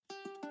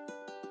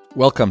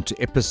Welcome to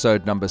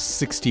episode number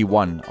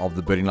 61 of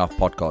the Birding Life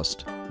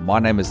podcast. My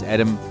name is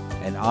Adam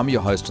and I'm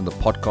your host on the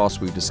podcast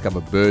where we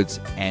discover birds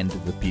and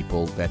the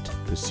people that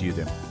pursue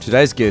them.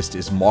 Today's guest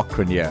is Mark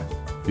Kruger,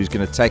 who's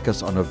going to take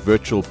us on a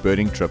virtual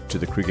birding trip to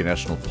the Kruger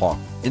National Park.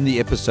 In the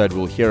episode,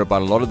 we'll hear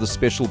about a lot of the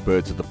special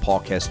birds that the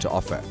park has to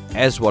offer,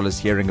 as well as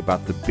hearing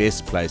about the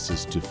best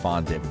places to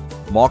find them.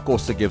 Mark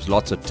also gives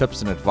lots of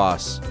tips and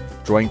advice,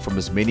 drawing from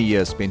his many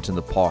years spent in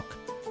the park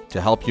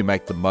to help you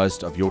make the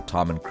most of your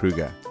time in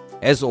Kruger.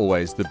 As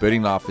always, the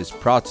Birding Life is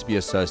proud to be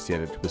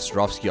associated with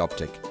Swarovski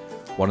Optic,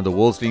 one of the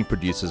world's leading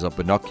producers of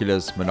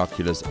binoculars,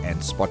 monoculars,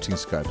 and spotting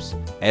scopes,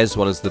 as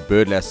well as the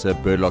Birdlasser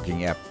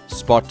birdlogging app.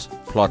 Spot,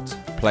 plot,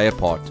 play a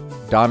part.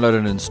 Download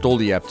and install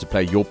the app to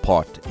play your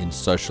part in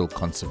social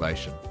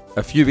conservation.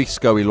 A few weeks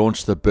ago, we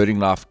launched the Birding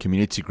Life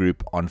community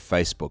group on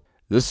Facebook.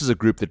 This is a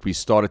group that we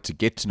started to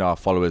get to know our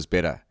followers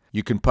better.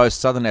 You can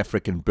post Southern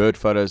African bird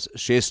photos,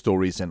 share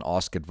stories, and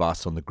ask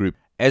advice on the group.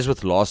 As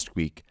with last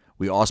week,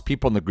 we asked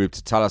people in the group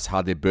to tell us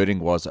how their birding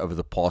was over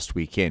the past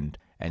weekend,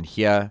 and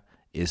here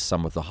is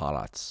some of the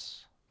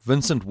highlights.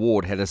 Vincent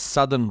Ward had a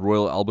southern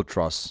royal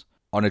albatross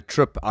on a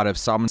trip out of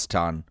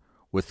Simonstown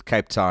with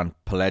Cape Town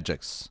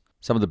pelagics.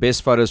 Some of the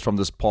best photos from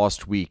this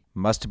past week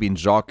must have been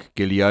Jacques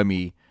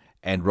Guillaume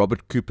and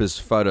Robert Cooper's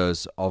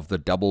photos of the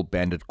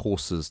double-banded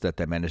courses that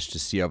they managed to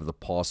see over the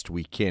past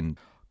weekend.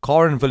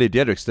 Cara and Willie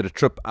Dedricks did a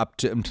trip up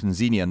to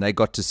Mtunzini and they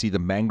got to see the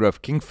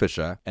mangrove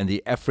kingfisher and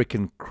the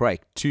African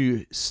crake,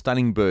 two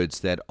stunning birds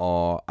that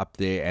are up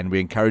there, and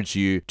we encourage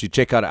you to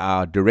check out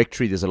our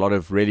directory. There's a lot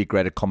of really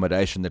great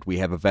accommodation that we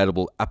have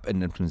available up in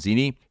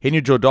Mtunzini.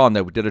 Henry Jordan,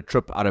 they did a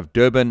trip out of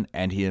Durban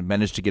and he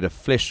managed to get a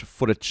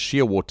flesh-footed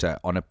shearwater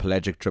on a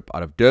pelagic trip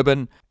out of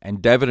Durban.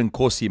 And David and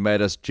Corsi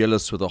made us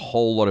jealous with a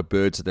whole lot of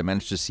birds that they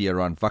managed to see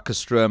around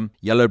Wakkerstroom,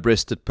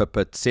 yellow-breasted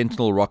pipit,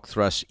 sentinel rock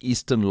thrush,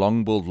 eastern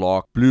long-billed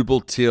lark,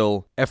 blue-billed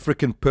teal,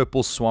 African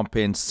purple swamp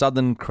hen,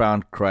 southern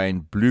crowned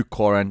crane, blue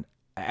coran.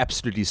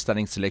 Absolutely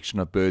stunning selection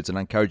of birds, and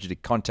I encourage you to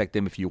contact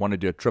them if you want to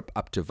do a trip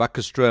up to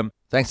Wakkerstroom.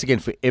 Thanks again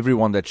for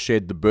everyone that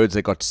shared the birds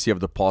they got to see over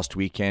the past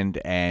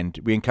weekend, and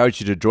we encourage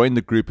you to join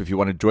the group. If you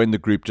want to join the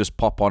group, just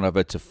pop on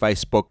over to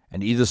Facebook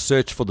and either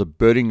search for the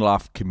Birding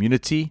Life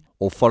community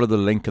or follow the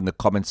link in the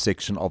comments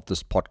section of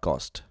this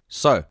podcast.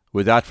 So,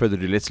 without further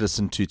ado, let's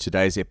listen to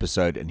today's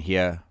episode and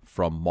hear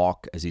from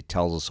Mark as he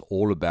tells us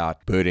all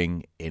about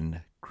birding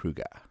in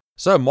Kruger.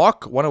 So,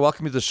 Mark, I want to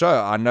welcome you to the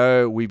show. I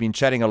know we've been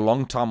chatting a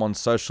long time on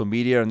social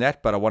media and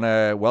that, but I want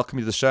to welcome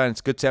you to the show, and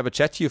it's good to have a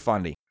chat to you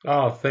finally.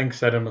 Oh,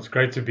 thanks, Adam. It's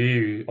great to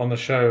be on the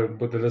show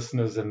with the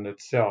listeners, and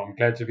I'm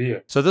glad to be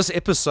here. So this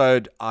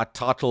episode I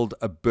titled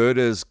A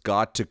Birder's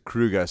Guide to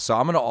Kruger. So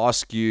I'm going to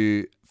ask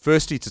you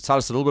firstly to tell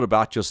us a little bit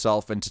about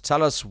yourself and to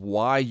tell us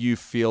why you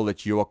feel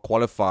that you are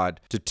qualified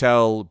to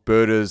tell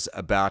birders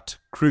about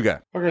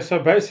Kruger. Okay, so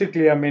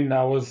basically, I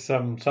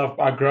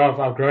I've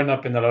grown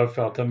up in the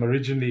Lowveld. I'm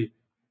originally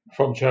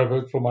from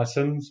Joburg for my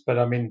sins, but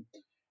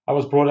I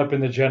was brought up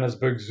in the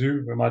Johannesburg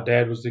Zoo where my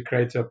dad was the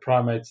creator of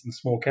primates and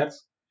small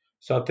cats.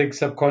 So I think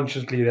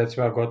subconsciously that's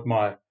where I got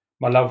my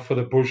love for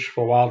the bush,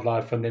 for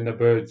wildlife, and then the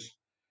birds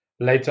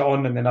later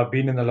on. And then I've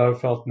been in the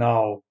Lowveld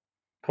now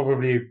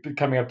probably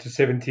coming up to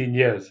 17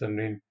 years. And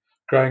then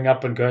growing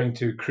up and going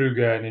to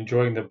Kruger and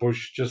enjoying the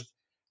bush, just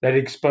that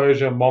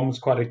exposure. Mom's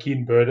quite a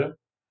keen birder,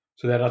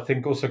 so that I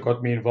think also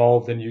got me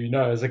involved. And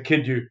as a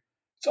kid,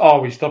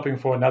 we're stopping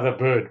for another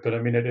bird, but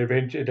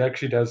it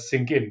actually does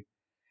sink in.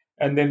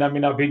 And then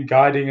I've been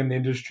guiding in the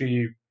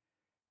industry.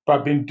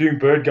 I've been doing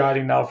bird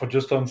guiding now for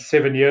just on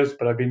 7 years,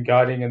 but I've been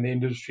guiding in the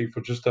industry for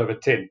just over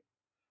 10.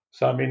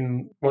 So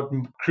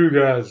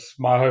Kruger is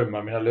my home.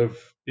 I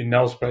live in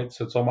Nelspruit,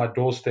 so it's on my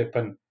doorstep,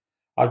 and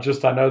I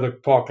know the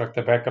park like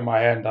the back of my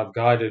hand. I've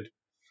guided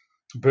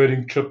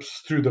birding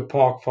trips through the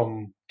park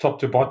from top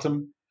to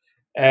bottom,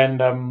 and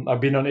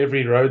I've been on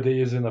every road there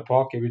is in the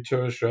park, every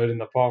tourist road in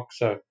the park.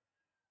 So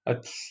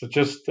it's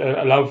just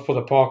a love for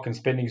the park and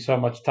spending so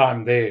much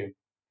time there.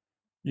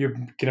 You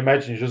can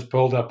imagine you just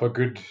build up a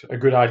good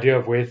idea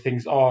of where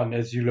things are, and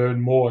as you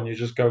learn more and you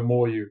just go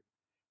more, you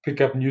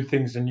pick up new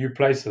things and new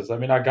places. I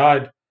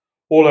guide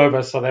all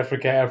over South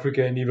Africa,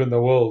 and even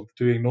the world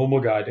doing normal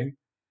guiding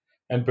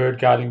and bird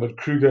guiding, but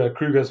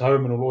Kruger's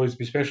home and will always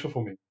be special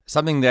for me.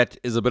 Something that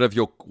is a bit of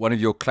one of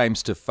your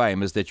claims to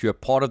fame is that you're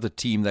part of the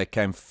team that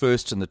came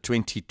first in the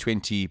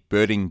 2020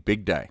 Birding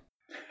Big Day.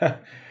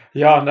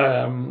 Yeah,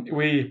 no,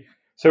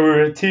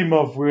 we're a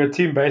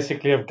team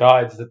basically of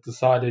guides that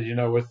decided,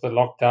 with the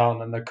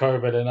lockdown and the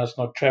COVID and us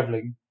not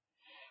traveling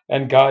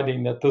and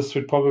guiding, that this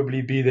would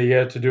probably be the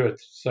year to do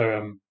it.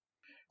 So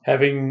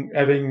having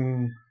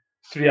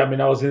three,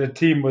 I was in a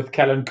team with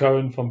Callan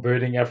Cohen from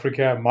Birding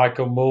Africa,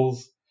 Michael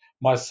Mills,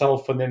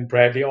 myself, and then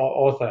Bradley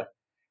Arthur.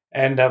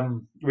 And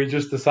we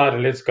just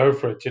decided, let's go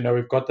for it.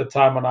 We've got the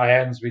time on our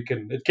hands.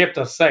 It kept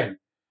us sane.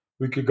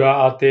 We could go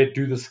out there,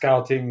 do the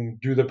scouting,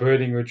 do the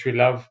birding, which we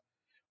love.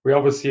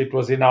 It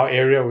was in our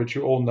area, which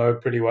you all know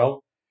pretty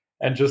well.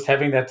 And just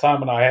having that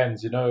time on our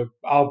hands,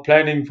 our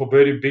planning for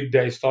Birding Big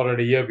Day started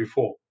a year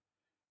before.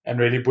 and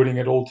really putting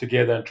it all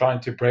together and trying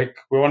to break.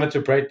 We wanted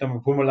to break the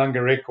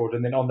Mpumalanga record,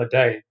 and then on the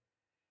day,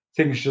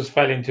 things just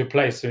fell into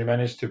place. So we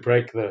managed to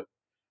break the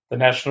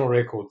national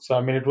record. So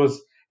I mean,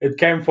 it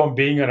came from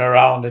being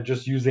around and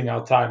just using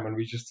our time, and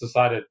we just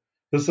decided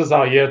this is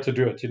our year to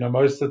do it.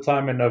 Most of the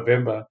time in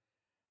November,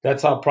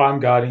 that's our prime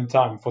guiding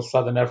time for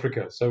Southern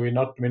Africa. So we're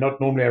not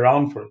normally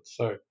around for it.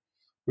 So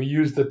we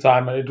used the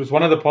time, and it was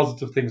one of the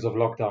positive things of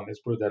lockdown. Let's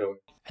put it that way.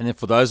 And then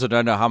for those who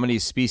don't know, how many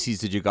species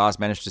did you guys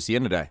manage to see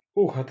in a day?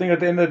 Oh, I think at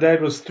the end of the day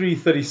it was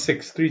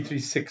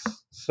 336.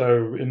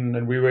 So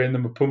and we were in the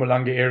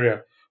Mpumalanga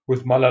area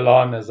with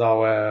Malalan as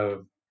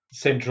our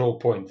central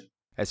point.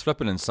 It's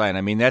flipping insane.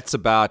 I mean, that's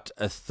about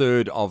a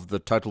third of the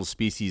total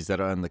species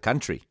that are in the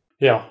country.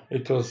 Yeah,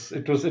 it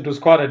was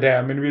quite a day.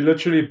 I mean, we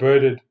literally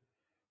birded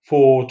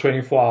for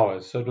 24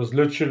 hours. So it was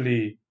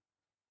literally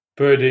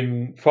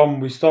birding from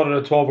we started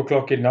at 12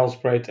 o'clock in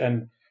Nelspruit,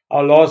 and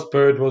our last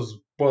bird was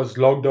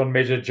logged on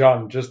Major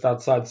John just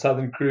outside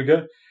Southern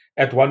Kruger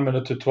at 1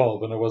 minute to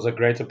 12, and it was a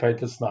greater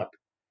painted snipe.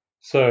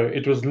 So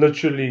it was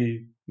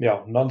literally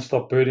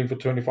non-stop birding for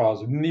 24 hours.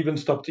 We didn't even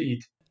stop to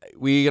eat.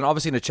 We're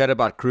obviously going to chat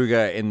about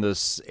Kruger in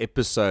this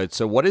episode.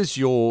 So what is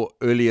your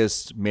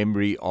earliest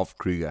memory of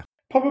Kruger?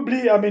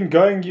 Probably, I mean,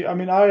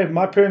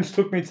 my parents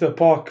took me to the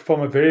park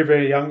from a very,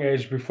 very young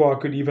age before I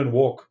could even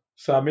walk.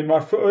 So, I mean, my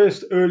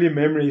first early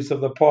memories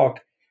of the park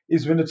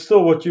is when it's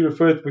still what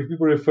what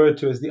people refer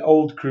to as the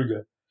old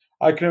Kruger.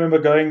 I can remember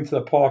going to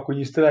the park when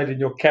you still had in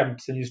your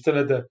camps and you still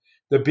had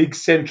the big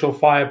central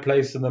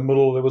fireplace in the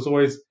middle. There was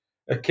always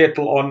a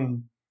kettle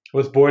on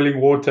with boiling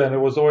water, and it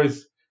was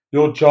always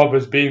your job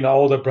as being the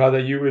older brother.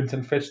 You went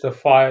and fetched the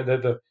fire,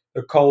 the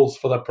coals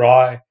for the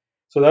braai.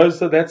 So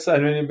that's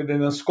and then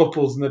the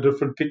scuttles and the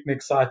different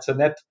picnic sites, and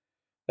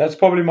that's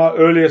probably my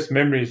earliest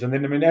memories. And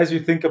then I mean, as you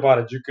think about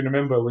it, you can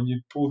remember when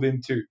you pulled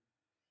into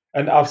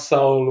an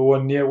Afsal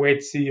or near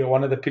Wetsy or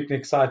one of the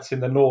picnic sites in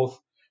the north.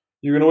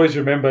 You can always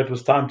remember it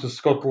was time to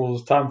scuttle, it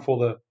was time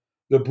for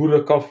the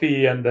Buddha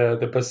coffee and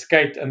the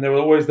biscuit, and there were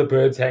always the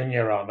birds hanging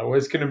around. I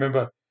always can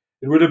remember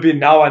it would have been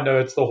now I know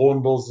it's the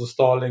hornbills, the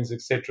starlings,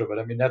 etc. But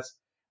I mean that's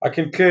I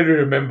can clearly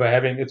remember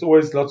having it's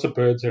always lots of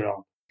birds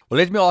around. Well,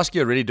 let me ask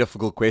you a really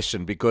difficult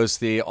question because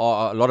there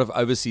are a lot of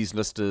overseas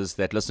listeners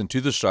that listen to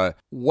the show.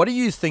 What do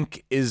you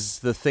think is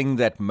the thing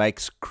that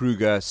makes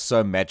Kruger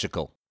so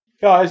magical?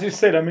 Yeah, as you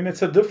said, I mean,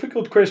 it's a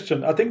difficult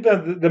question. I think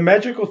that the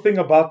magical thing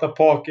about the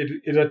park,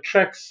 it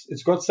attracts,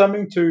 it's got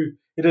something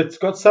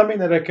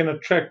that it can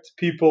attract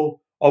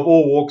people of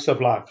all walks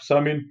of life. So, I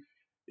mean,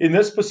 in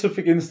this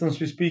specific instance,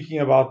 we're speaking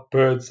about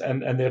birds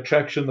and the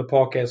attraction the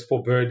park has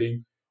for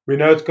birding. We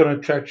know it's got an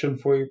attraction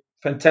for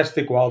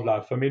fantastic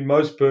wildlife. I mean,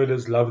 most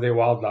birders love their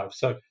wildlife.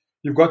 So,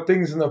 you've got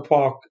things in the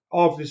park.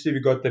 Obviously,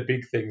 we've got the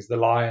big things, the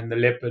lion, the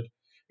leopard.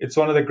 It's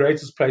one of the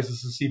greatest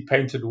places to see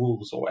painted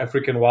wolves or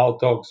African wild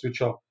dogs,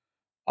 which are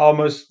our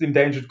most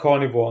endangered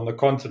carnivore on the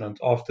continent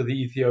after the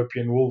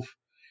Ethiopian wolf.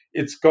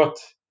 It's got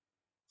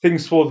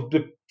things for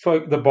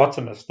the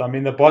botanist. I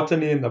mean, the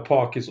botany in the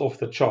park is off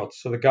the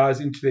charts. So the guys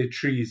into their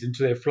trees,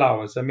 into their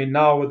flowers. I mean,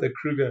 now with the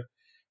Kruger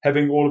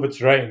having all of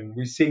its rain,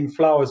 we're seeing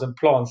flowers and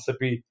plants that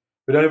we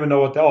don't even know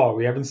what they are.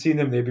 We haven't seen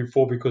them there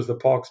before because the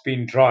park's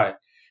been dry.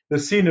 The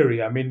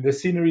scenery, I mean, the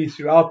scenery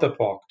throughout the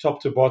park,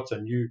 top to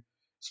bottom. You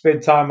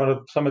spend time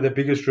on some of the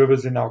biggest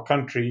rivers in our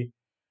country.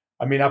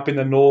 I mean, up in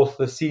the north,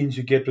 the scenes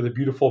you get with the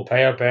beautiful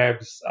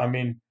baobabs. I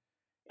mean,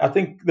 I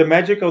think the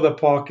magic of the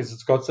park is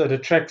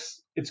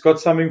it's got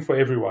something for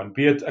everyone.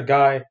 Be it a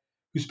guy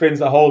who spends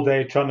the whole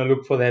day trying to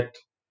look for that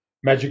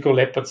magical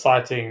leopard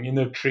sighting in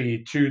a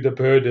tree, to the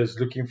birders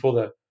looking for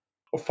the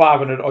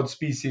 500 odd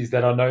species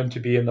that are known to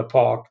be in the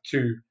park,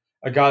 to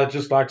a guy that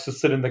just likes to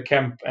sit in the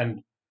camp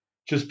and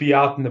just be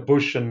out in the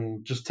bush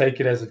and just take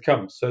it as it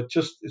comes. So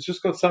it's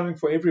just got something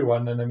for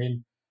everyone. And I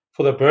mean,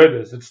 for the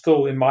birders, it's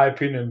still, in my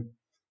opinion,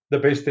 the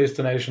best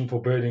destination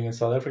for birding in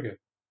South Africa.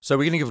 So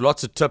we're going to give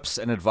lots of tips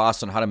and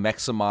advice on how to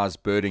maximize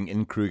birding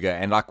in Kruger.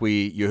 And like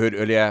you heard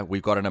earlier,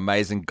 we've got an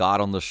amazing guide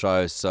on the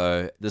show.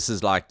 So this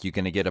is like you're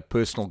going to get a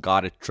personal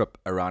guided trip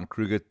around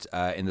Kruger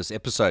in this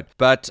episode.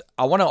 But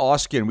I want to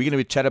ask you, and we're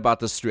going to chat about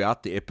this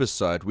throughout the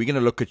episode, we're going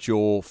to look at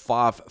your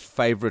 5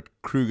 favorite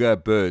Kruger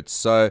birds.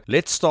 So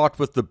let's start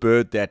with the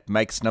bird that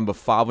makes number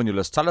 5 on your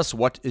list. Tell us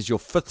what is your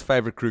 5th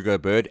favorite Kruger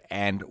bird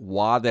and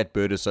why that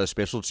bird is so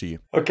special to you.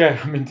 Okay,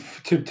 I mean,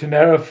 to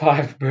narrow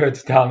 5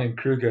 birds down in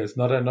Kruger is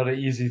not an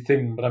easy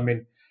thing, but I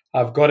mean,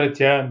 I've got it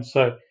here, and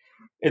so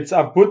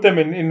I've put them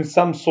in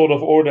some sort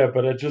of order,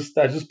 but I just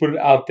put it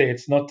out there.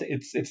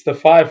 It's the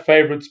 5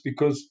 favorites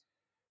because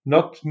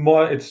not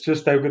more. It's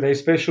just they're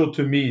special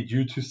to me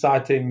due to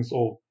sightings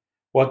or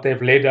what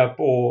they've led up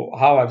or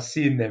how I've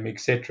seen them,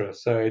 etc.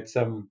 So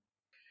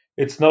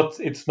it's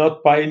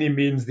not by any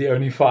means the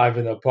only 5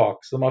 in the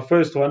park. So my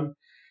first one,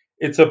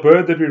 it's a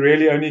bird that we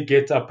really only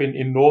get up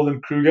in northern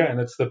Kruger, and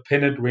it's the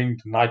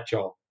pennant-winged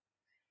nightjar.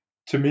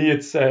 To me,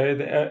 it's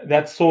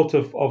that sort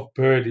of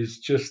bird is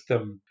just.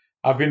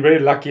 I've been very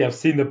lucky. I've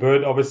seen the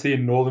bird obviously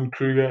in northern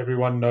Kruger.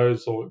 Everyone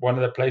knows, or one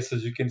of the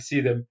places you can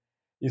see them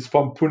is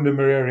from Punda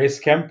Maria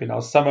Rest Camp in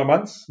our summer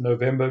months,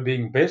 November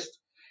being best.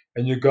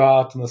 and you go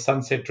out on the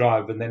Sunset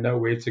Drive, and they know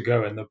where to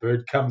go, and the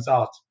bird comes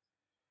out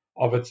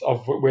of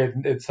where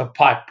it's a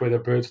pipe where the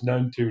bird's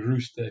known to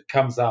roost, and it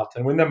comes out.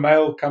 And when the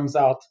male comes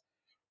out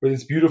with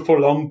its beautiful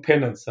long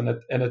pennants, and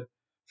it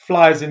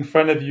flies in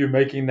front of you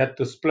making that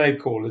display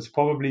call, is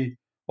probably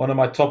one of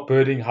my top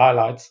birding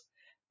highlights.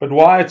 But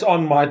why it's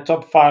on my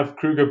top five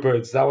Kruger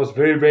birds, I was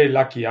very, very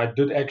lucky. I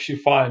did actually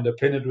find a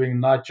pennant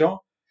wing nightjar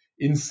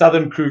in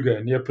southern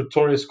Kruger near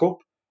Pretoriaskop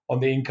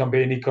on the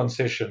Inkambeni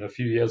concession a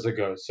few years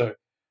ago. So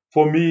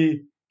for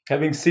me,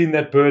 having seen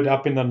that bird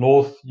up in the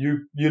north,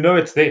 you know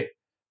it's there.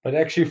 But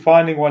actually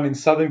finding one in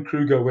southern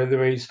Kruger where there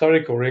were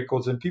historical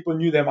records and people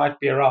knew they might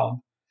be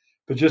around,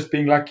 but just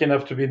being lucky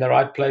enough to be in the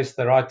right place at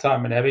the right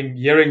time and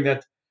hearing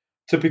that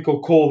typical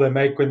call they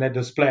make when they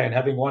display, and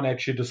having one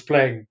actually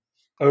displaying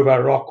over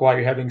a rock while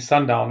you're having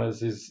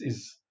sundowners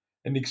is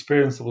an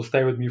experience that will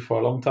stay with me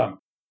for a long time.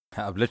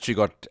 I've literally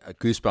got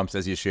goosebumps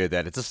as you share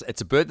that.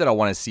 It's a bird that I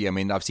want to see. I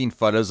mean, I've seen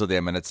photos of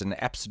them, and it's an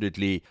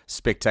absolutely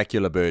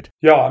spectacular bird.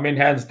 Yeah, I mean,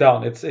 hands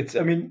down, it's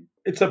I mean,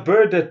 it's a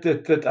bird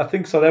that I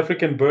think South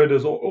African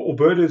birders or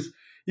birders,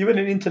 even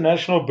an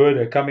international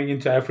birder coming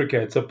into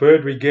Africa, it's a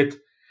bird we get.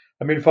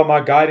 I mean, from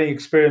my guiding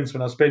experience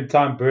when I spent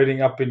time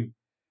birding up in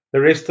the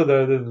rest of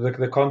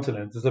the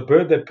continent, it's a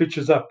bird that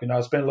pitches up.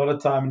 I spent a lot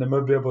of time in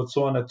Namibia,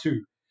 Botswana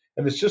too,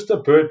 and it's just a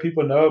bird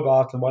people know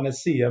about and want to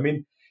see. I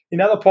mean,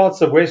 in other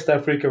parts of West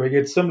Africa, we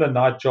get similar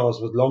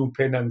nightjars with long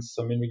pennants.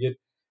 I mean, we get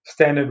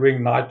standard wing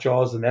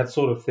nightjars and that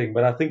sort of thing.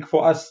 But I think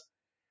for us,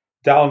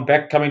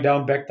 coming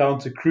down back down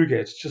to Kruger.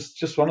 It's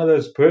just one of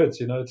those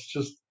birds, It's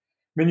just,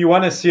 I mean, you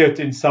want to see it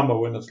in summer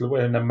when it's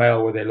in a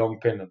male with their long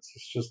pennants.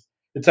 It's just,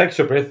 it takes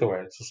your breath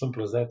away. It's as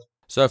simple as that.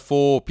 So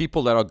for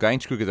people that are going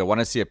to Kruger that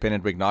want to see a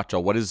pennant wing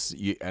nightjar, what is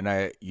you?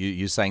 And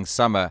you're saying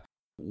summer.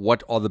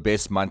 What are the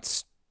best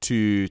months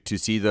to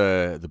see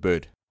the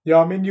bird? Yeah,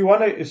 I mean, you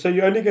want to. So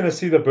you're only going to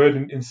see the bird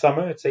in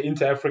summer. It's an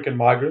inter-African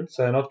migrant,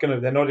 so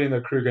they're not in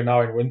the Kruger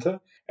now in winter.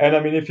 And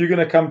I mean, if you're going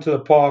to come to the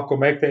park or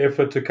make the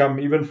effort to come,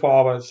 even for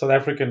our South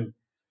African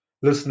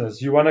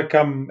listeners, you want to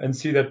come and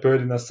see that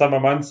bird in the summer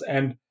months.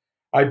 And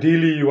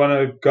ideally, you want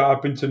to go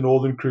up into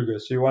northern Kruger.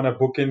 So you want to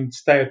book in,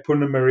 stay at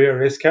Puna Maria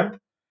Rest Camp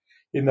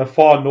in the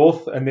far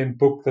north, and then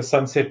book the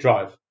Sunset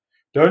Drive.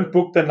 Don't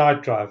book the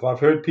night drive.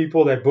 I've heard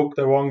people that book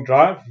the wrong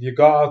drive. If you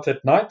go out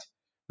at night,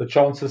 the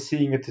chance of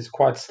seeing it is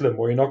quite slim,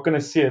 or you're not going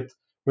to see it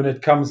when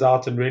it comes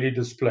out and really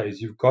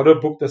displays. You've got to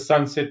book the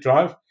Sunset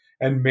Drive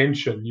and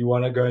mention you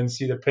want to go and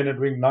see the pennant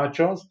wing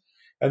nightjars.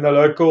 And the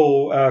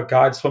local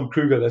guides from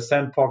Kruger, the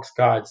Sandbox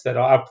guides that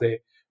are up there,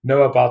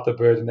 know about the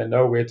bird and they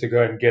know where to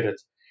go and get it.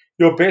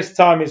 Your best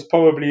time is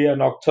probably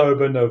in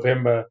October,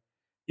 November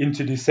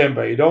into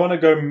December. You don't want to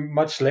go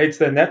much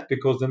later than that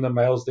because then the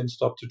males then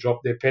stop to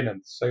drop their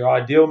pennants. So your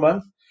ideal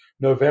month,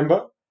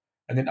 November,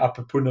 and then up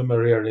at Puna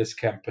Maria Rest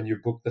Camp, and you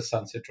book the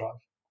Sunset Drive.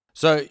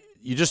 So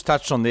you just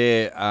touched on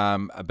there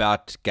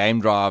about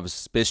game drives,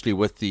 especially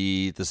with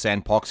the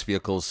Sandbox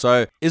vehicles.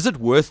 So is it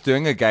worth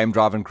doing a game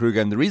drive in Kruger?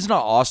 And the reason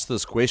I ask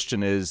this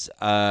question is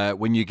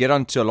when you get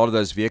onto a lot of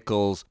those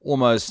vehicles,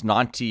 almost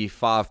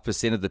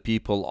 95% of the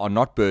people are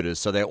not birders.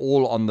 So they're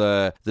all on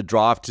the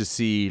drive to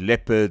see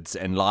leopards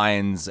and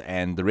lions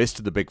and the rest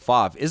of the big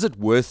five. Is it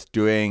worth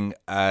doing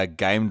a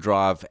game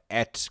drive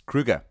at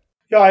Kruger?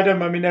 Yeah,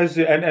 Adam, I mean,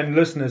 and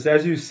listeners,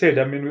 as you said,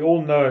 I mean, we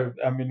all know,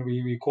 I mean,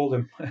 we call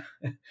them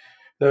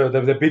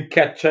the big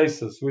cat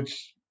chasers,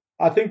 which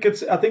I think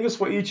it's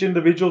for each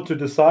individual to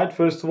decide,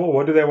 first of all,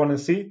 what do they want to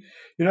see?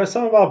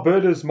 Some of our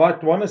birders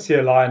might want to see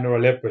a lion or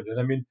a leopard. And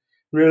I mean,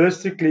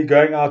 realistically,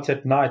 going out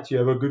at night, you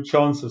have a good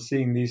chance of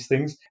seeing these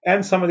things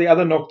and some of the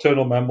other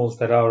nocturnal mammals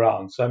that are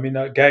around. So, I mean,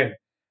 again,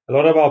 a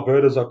lot of our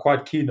birders are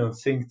quite keen on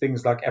seeing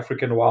things like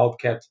African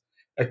wildcat,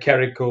 a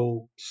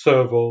caracal,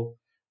 serval,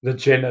 the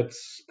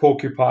genets,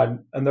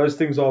 porcupine, and those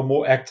things are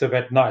more active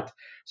at night.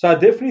 So I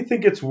definitely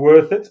think it's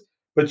worth it,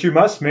 but you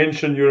must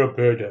mention you're a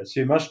birder. So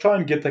you must try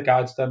and get the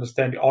guides to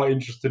understand you are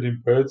interested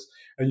in birds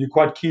and you're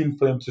quite keen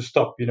for them to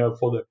stop,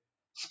 for the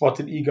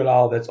spotted eagle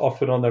owl that's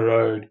often on the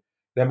road.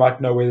 They might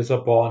know where there's a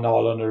barn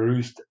owl on a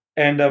roost.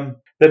 And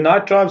the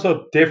night drives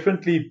are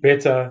definitely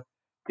better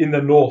in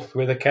the north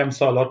where the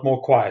camps are a lot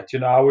more quiet.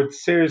 I would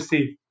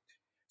seriously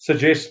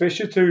suggest,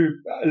 especially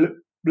to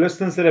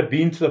listeners that have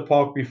been to the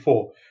park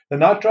before, the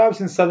night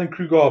drives in southern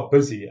Kruger are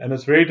busy, and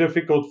it's very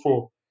difficult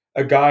for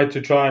a guide to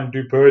try and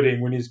do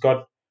birding when he's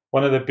got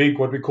one of the big,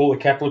 what we call the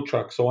cattle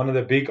trucks, or one of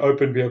the big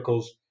open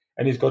vehicles,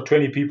 and he's got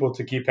 20 people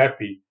to keep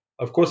happy.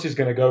 Of course, he's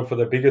going to go for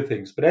the bigger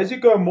things. But as you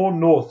go more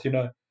north,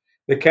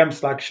 the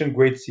camps like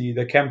Shingwetsi,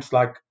 the camps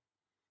like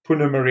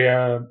Puna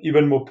Maria,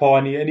 even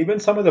Mopani, and even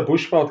some of the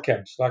bushveld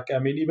camps, like, I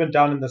mean, even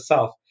down in the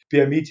south,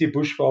 Biamiti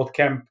bushveld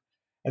camp,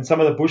 and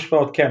some of the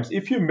bushveld camps.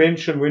 If you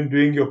mention when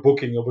doing your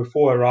booking or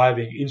before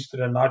arriving,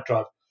 instant and night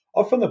drive,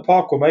 often the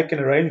park will make an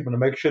arrangement and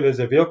make sure there's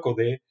a vehicle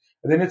there.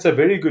 And then it's a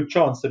very good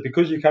chance that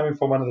because you're coming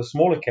from one of the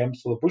smaller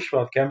camps or the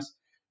bushveld camps,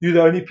 you're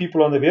the only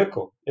people on the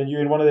vehicle and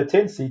you're in one of the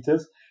 10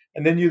 seaters,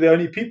 and then you're the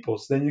only people.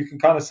 So then you can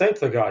kind of say to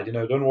the guide,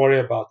 don't worry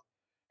about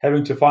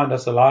having to find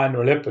us a lion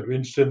or a leopard. We're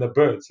interested in the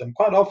birds. And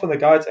quite often the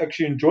guides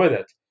actually enjoy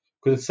that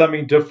because it's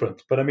something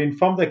different. But I mean,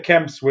 from the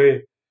camps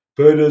where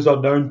birders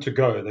are known to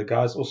go, the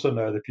guys also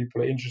know that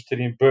people are interested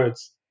in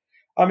birds.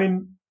 I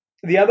mean,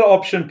 the other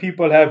option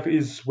people have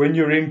is when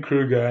you're in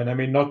Kruger, and I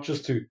mean, not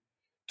just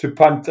to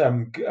punt. I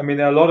mean,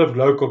 there are a lot of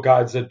local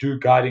guides that do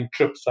guiding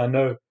trips. I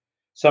know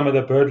some of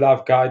the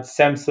BirdLife guides,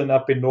 Samson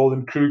up in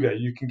Northern Kruger.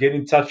 You can get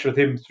in touch with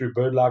him through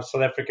BirdLife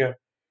South Africa,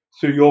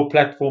 through your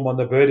platform on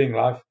the Birding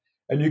Life,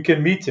 and you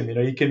can meet him. You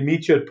know, he can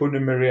meet you at Punta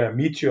Maria,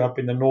 meet you up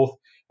in the north,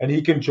 and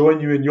he can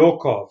join you in your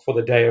car for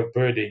the day of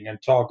birding and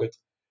target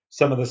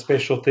some of the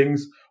special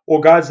things.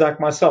 Or guides like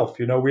myself,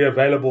 you know, we're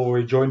available.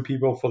 We join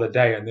people for the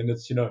day, and then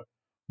it's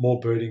more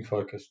birding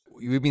focused.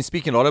 We've been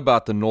speaking a lot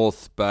about the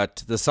north,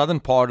 but the southern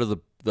part of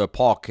the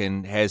park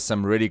and has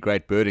some really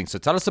great birding. So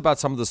tell us about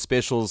some of the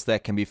specials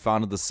that can be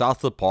found at the south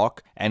of the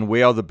park and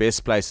where are the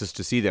best places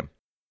to see them.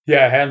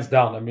 Yeah, hands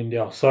down. I mean,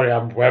 yeah, sorry,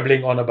 I'm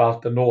wabbling on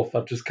about the north.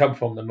 I've just come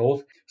from the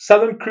north.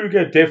 Southern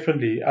Kruger,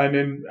 definitely. I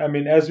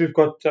mean, as we've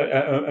got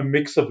a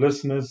mix of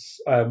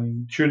listeners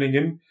tuning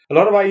in, a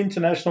lot of our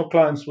international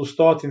clients will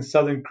start in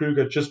Southern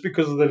Kruger just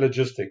because of the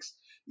logistics.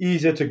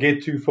 Easier to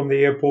get to from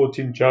the airport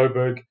in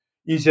Joburg,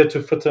 easier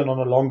to fit in on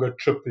a longer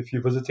trip if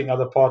you're visiting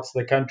other parts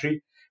of the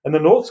country. And the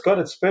north's got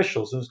its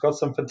specials, and it's got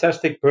some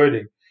fantastic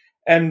birding.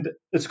 And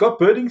it's got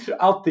birding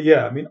throughout the year.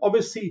 I mean,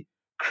 obviously,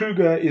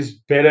 Kruger is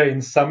better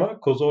in summer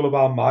because all of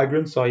our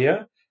migrants are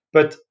here.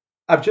 But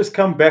I've just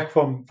come back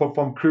from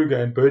Kruger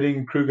and birding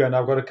in Kruger, and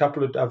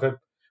I've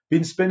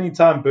been spending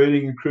time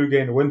birding in Kruger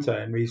in winter,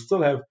 and we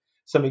still have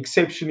some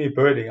exceptionally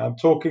birding. I'm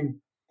talking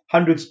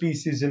 100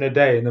 species in a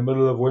day in the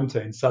middle of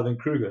winter in southern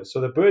Kruger. So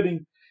the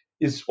birding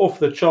is off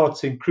the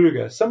charts in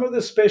Kruger. Some of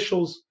the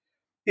specials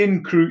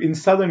in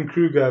southern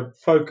Kruger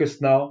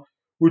focused now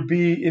would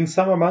be in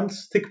summer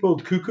months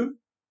thick-billed cuckoo.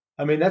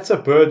 I mean, that's a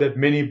bird that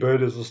many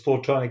birders are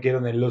still trying to get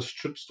on their list,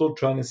 still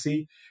trying to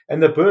see.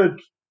 And the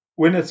bird,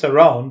 when it's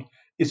around,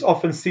 is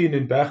often seen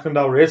in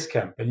Bergendal Rest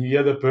Camp. And you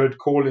hear the bird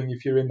calling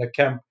if you're in the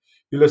camp.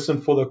 You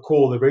listen for the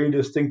call, the very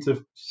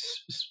distinctive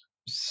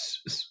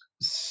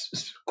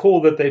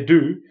call that they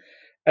do.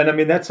 And I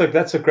mean, that's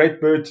a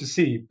great bird to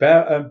see.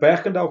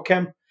 Bergendal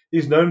Camp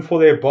is known for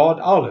their barred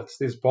owlets.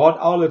 There's barred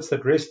owlets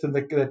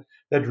that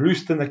that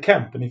roost in the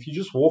camp. And if you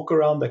just walk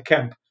around the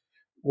camp,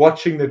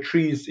 watching the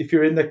trees. If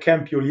you're in the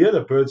camp, you'll hear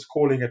the birds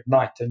calling at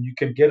night, and you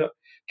can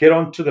get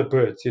onto the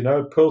birds. You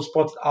know, pearl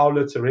spotted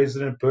owlet's a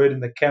resident bird in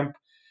the camp.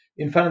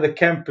 In front of the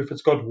camp, if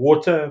it's got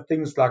water,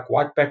 things like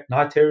whiteback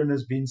night heron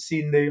has been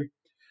seen there.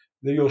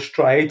 Your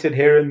striated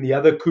heron, the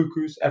other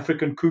cuckoos,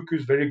 African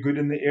cuckoos, very good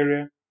in the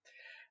area.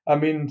 I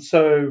mean,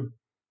 so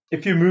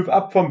if you move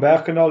up from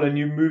Berkenal and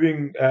you're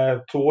moving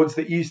towards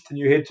the east and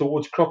you head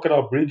towards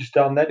Crocodile Bridge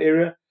down that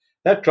area,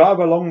 that drive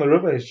along the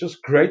river is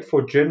just great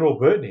for general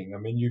birding. I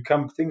mean, you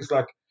come things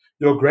like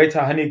your greater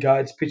honey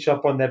guides pitch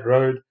up on that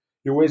road.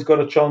 You always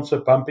got a chance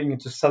of bumping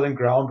into southern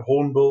ground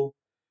hornbill,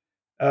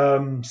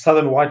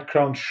 southern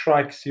white-crowned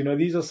shrikes. You know,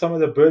 these are some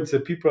of the birds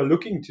that people are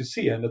looking to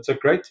see, and it's a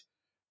great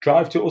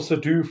drive to also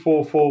do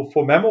for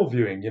mammal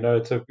viewing. You know,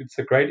 it's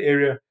a great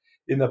area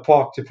in the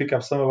park to pick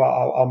up some of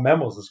our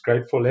mammals. It's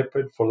great for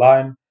leopard, for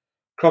lion.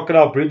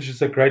 Crocodile Bridge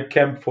is a great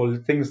camp for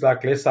things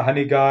like lesser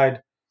honey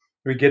guide.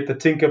 We get the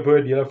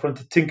tinkerbird,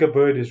 yellow-fronted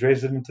tinkerbird is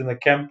resident in the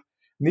camp.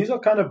 And these are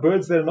kind of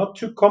birds that are not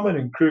too common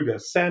in Kruger.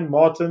 Sand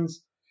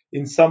martins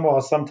in summer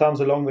are sometimes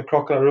along the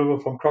Crocodile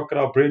River from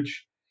Crocodile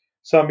Bridge.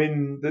 So, I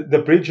mean,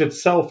 the bridge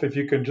itself, if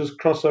you can just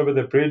cross over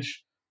the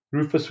bridge,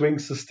 rufous winged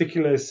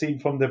testicula is seen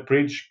from the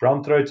bridge,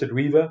 brown-throated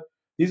weaver.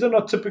 These are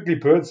not typically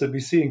birds that we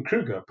see in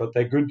Kruger, but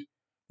they're good.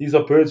 These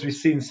are birds we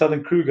see in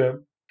southern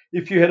Kruger.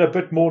 If you head a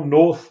bit more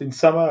north in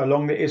summer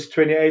along the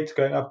S28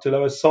 going up to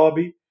Lower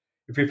Sabi,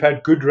 if we've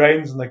had good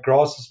rains and the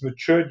grass has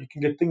matured, you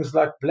can get things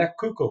like black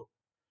cuckoo.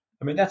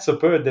 I mean, that's a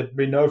bird that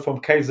we know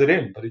from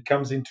KZN, but it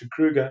comes into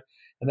Kruger,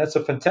 and that's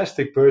a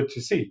fantastic bird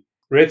to see.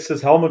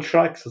 Retz's helmet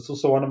shrikes, it's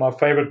also one of my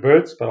favorite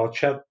birds, but I'll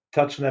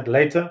touch on that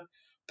later.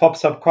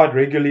 Pops up quite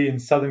regularly in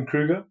southern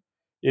Kruger,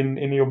 in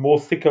your more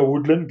thicker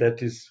woodland.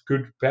 That is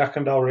good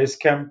Bergendal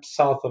Rest Camp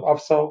south of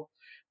Afsal,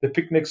 the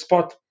picnic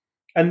spot.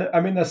 And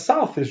I mean, the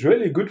south is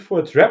really good for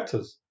its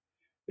raptors.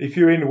 If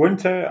you're in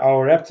winter,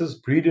 our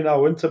raptors breed in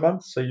our winter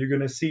months, so you're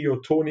going to see your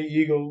tawny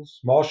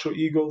eagles, martial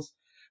eagles.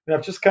 And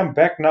I've just come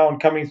back now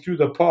and coming through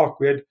the park.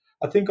 We had,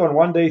 I think, on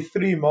one day,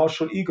 3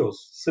 martial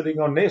eagles sitting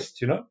on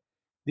nests, you know.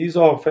 These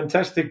are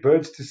fantastic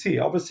birds to see.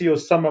 Obviously, your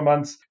summer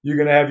months, you're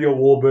going to have your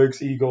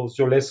Wahlberg's eagles,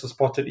 your lesser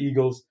spotted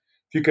eagles.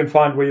 If you can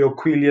find where your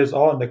quelias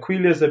are, and the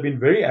quelias have been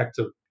very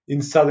active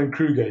in southern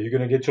Kruger, you're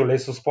going to get your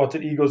lesser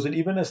spotted eagles and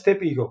even a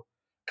steppe eagle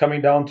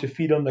coming down to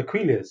feed on the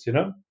quelias, you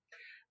know.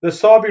 The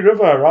Sabi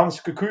River around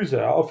Skukuza.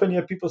 I often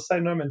hear people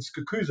say, no, man,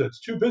 Skukuza, it's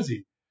too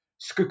busy.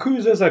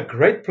 Skukuza is a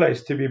great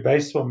place to be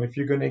based from if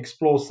you're going to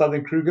explore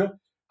southern Kruger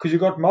because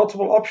you've got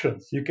multiple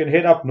options. You can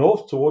head up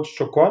north towards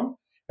Chokwan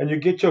and you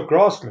get your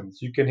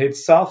grasslands. You can head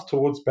south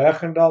towards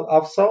Bergendal,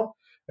 Afsal,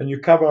 and you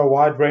cover a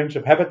wide range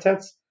of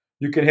habitats.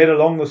 You can head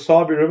along the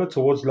Sabi River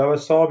towards Lower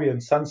Sabi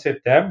and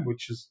Sunset Dam,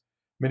 which is,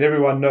 I mean,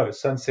 everyone knows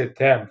Sunset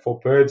Dam for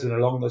birds and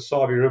along the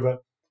Sabi River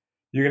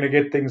you're going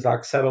to get things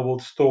like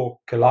saddle-billed stork,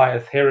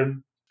 Goliath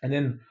heron, and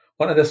then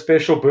one of the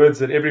special birds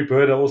that every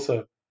birder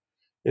also,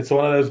 it's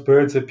one of those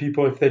birds that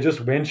people, if they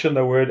just mention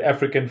the word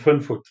African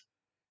finfoot,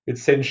 it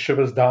sends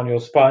shivers down your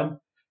spine.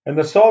 And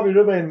the Sabi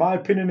River, in my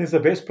opinion, is the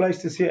best place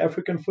to see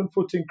African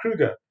finfoot in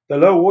Kruger. The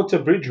low water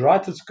bridge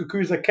right at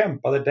Skukuza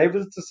Camp by the Day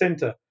Visitor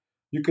Center.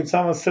 You can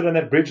sometimes sit on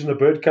that bridge and the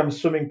bird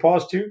comes swimming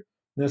past you.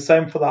 And the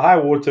same for the high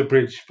water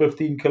bridge,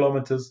 15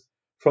 kilometers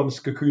from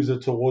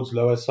Skukuza towards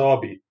Lower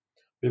Sabi.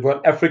 We've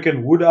got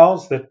African wood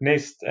owls that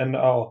nest and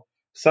are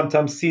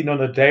sometimes seen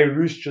on a day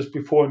roost just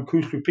before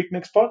Nkuslu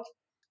picnic spot.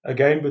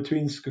 Again,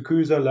 between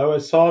Skukuza,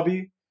 Lower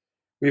Sabi.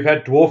 We've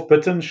had dwarf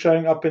bitterns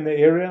showing up in the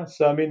area.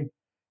 So, I mean,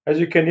 as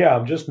you can hear,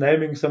 I'm just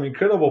naming some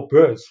incredible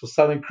birds for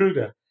Southern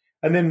Kruger.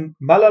 And then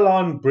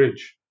Malalan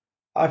Bridge.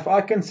 If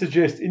I can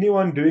suggest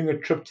anyone doing a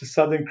trip to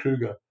Southern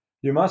Kruger,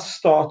 you must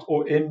start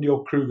or end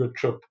your Kruger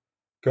trip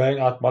going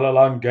out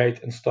Malalan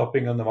Gate and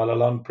stopping on the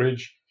Malalan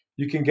Bridge.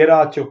 You can get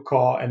out your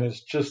car and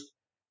it's just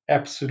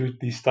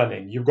absolutely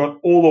stunning. You've got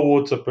all the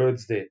water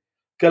birds there.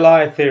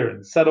 Goliath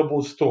heron,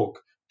 saddleball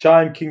stork,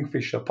 giant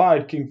kingfisher,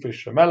 pied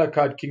kingfisher,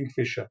 malachite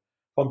kingfisher.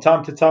 From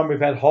time to time, we've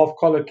had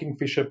half-collar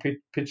kingfisher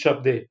pitch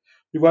up there.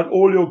 We've got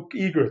all your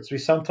egrets. We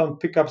sometimes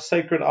pick up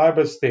sacred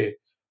ibis there.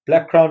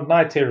 Black-crowned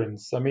night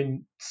herons. I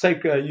mean,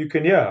 sacred. You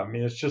can hear. I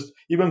mean, it's just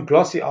even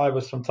glossy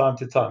ibis from time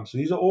to time. So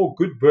these are all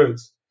good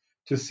birds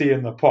to see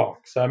in the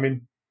park. So I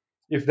mean,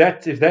 if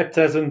that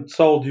hasn't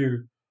sold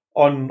you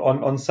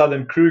on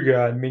Southern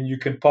Kruger, I mean, you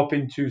can pop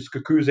into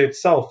Skukuza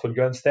itself and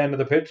go and stand at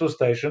the petrol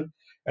station,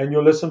 and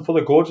you'll listen for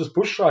the gorgeous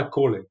bushshrike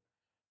calling.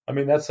 I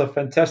mean, that's a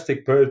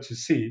fantastic bird to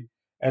see.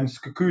 And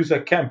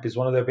Skukuza Camp is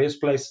one of the best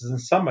places in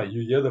summer.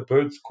 You hear the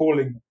birds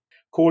calling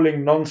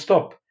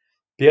non-stop.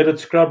 Bearded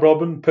scrub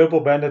robin, purple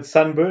banded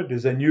sunbird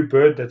is a new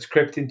bird that's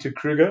crept into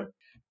Kruger.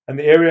 And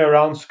the area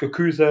around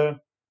Skukuza,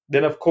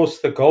 then of course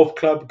the golf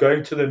club,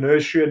 going to the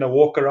nursery and a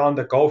walk around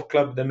the golf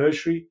club, the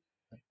nursery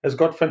has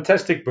got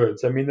fantastic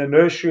birds. I mean, the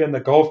nursery and the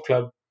golf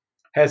club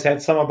has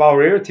had some of our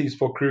rarities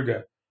for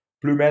Kruger.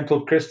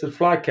 Blue-mantled crested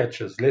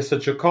flycatchers, lesser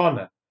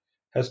jacana,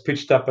 has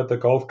pitched up at the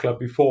golf club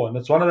before. And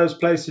it's one of those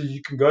places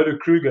you can go to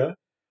Kruger.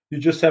 You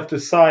just have to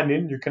sign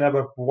in. You can have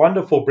a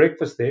wonderful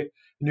breakfast there.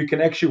 And you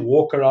can actually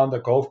walk around the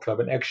golf club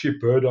and actually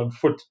bird on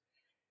foot.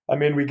 I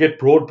mean, we get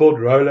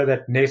broad-billed roller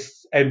that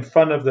nests in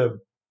front of the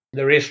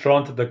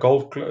restaurant at the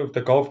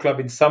golf club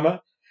in summer.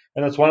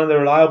 And it's one of the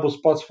reliable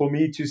spots for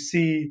me to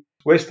see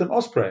Western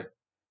Osprey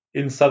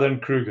in Southern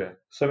Kruger.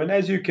 So, I mean,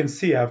 as you can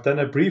see, I've done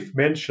a brief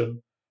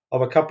mention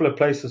of a couple of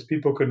places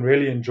people can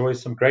really enjoy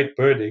some great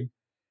birding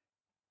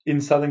in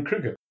Southern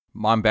Kruger.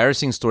 My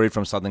embarrassing story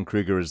from Southern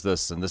Kruger is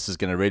this, and this is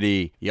going to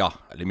really,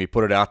 let me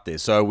put it out there.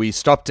 So we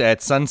stopped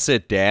at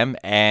Sunset Dam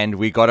and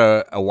we got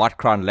a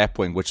white-crowned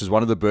lapwing, which is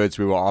one of the birds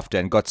we were after,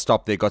 and got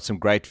stopped there, got some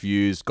great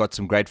views, got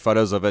some great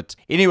photos of it.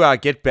 Anyway, I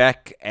get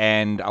back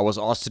and I was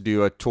asked to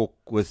do a talk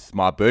with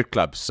my bird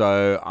club.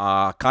 So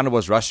I kind of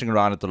was rushing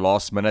around at the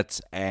last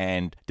minute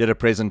and did a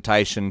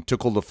presentation,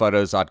 took all the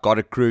photos I'd got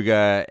at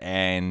Kruger,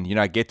 and,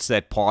 get to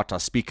that part, I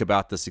speak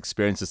about this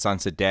experience at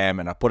Sunset Dam,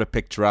 and I put a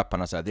picture up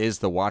and I said, there's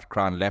the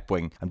white-crowned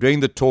lapwing. I'm doing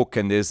the talk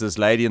and there's this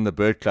lady in the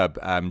bird club,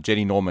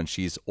 Jenny Norman.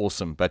 She's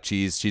awesome, but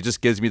she just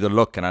gives me the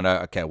look and I know,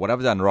 okay, what have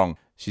I done wrong?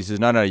 She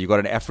says, no, you got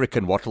an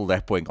African wattle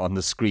lapwing on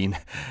the screen.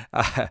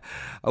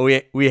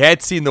 We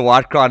had seen the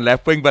white-crowned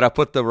lapwing, but I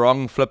put the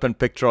wrong flippant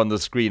picture on the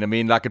screen. I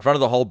mean, like in front of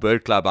the whole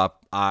bird club,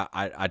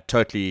 I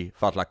totally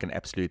felt like an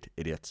absolute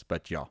idiot.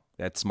 But yeah,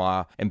 that's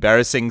my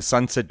embarrassing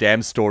Sunset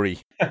Dam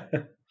story.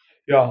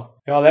 Yeah,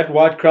 that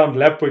white-crowned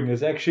lapwing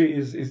is actually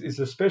is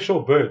a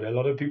special bird. A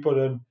lot of people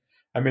don't.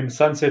 I mean,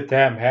 Sunset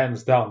Dam,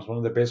 hands down, is one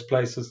of the best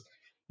places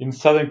in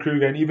Southern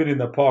Kruger and even in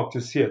the park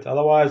to see it.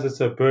 Otherwise,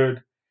 it's a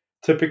bird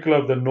typical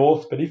of the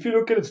north. But if you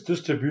look at its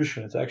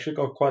distribution, it's actually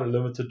got quite a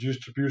limited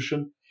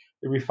distribution.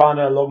 We find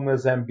it along the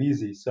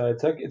Zambezi. So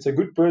it's a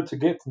good bird to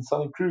get in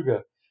Southern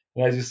Kruger.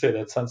 And as you said,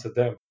 at Sunset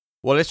Dam.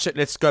 Well,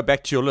 let's go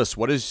back to your list.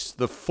 What is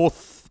the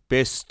fourth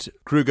best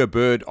Kruger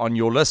bird on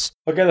your list?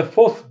 Okay, the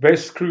fourth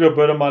best Kruger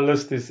bird on my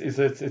list is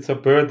it's a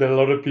bird that a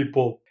lot of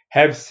people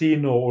have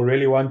seen or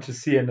really want to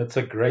see, and it's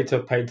a greater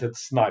painted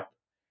snipe.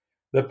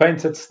 The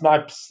painted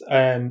snipes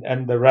and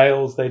the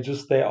rails, they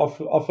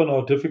often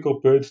are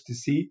difficult birds to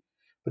see.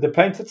 But the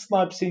painted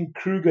snipes in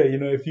Kruger,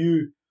 if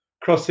you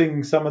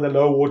crossing some of the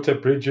low water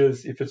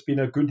bridges, if it's been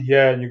a good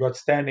year and you've got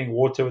standing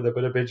water with a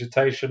bit of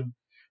vegetation,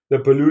 the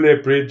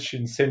Balule Bridge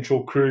in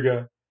central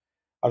Kruger,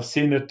 I've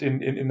seen it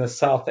in the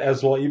south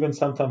as well, even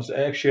sometimes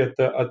actually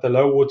at the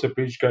low water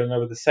bridge going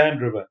over the Sand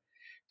River.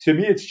 To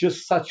me, it's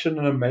just such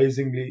an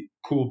amazingly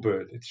cool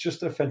bird. It's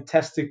just a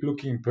fantastic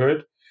looking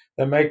bird.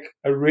 They make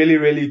a really,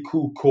 really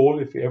cool call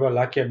if you're ever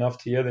lucky enough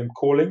to hear them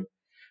calling.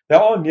 They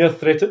are near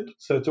threatened,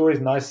 so it's always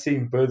nice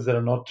seeing birds that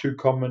are not too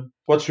common.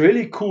 What's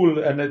really cool,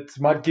 and it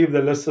might give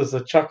the listeners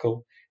a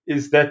chuckle,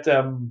 is that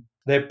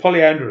they're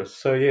polyandrous.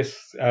 So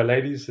yes,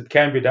 ladies, it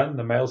can be done.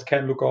 The males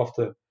can look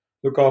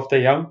after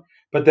young,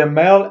 but the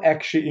male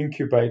actually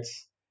incubates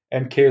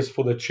and cares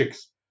for the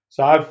chicks.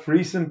 So I've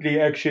recently,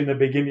 actually in the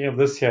beginning of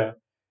this year,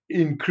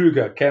 in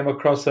Kruger, came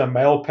across a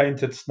male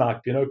painted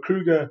snipe.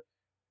 Kruger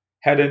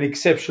had an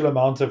exceptional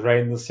amount of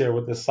rain this year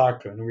with the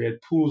cyclone. We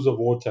had pools of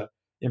water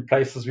in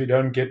places we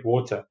don't get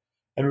water.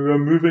 And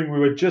we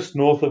were just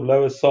north of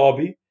Lower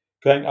Sabi,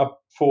 going up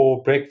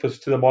for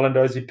breakfast to the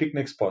Molendozi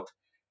picnic spot.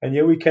 And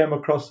here we came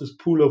across this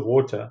pool of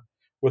water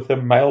with a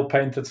male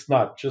painted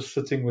snipe just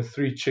sitting with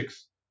three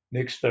chicks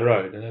next to the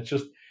road. And it's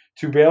just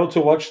to be able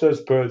to watch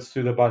those birds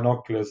through the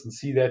binoculars and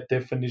see that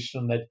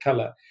definition and that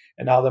color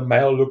and how the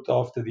male looked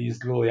after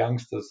these little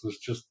youngsters was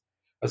just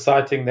a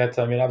sighting that,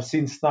 I mean, I've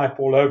seen snipe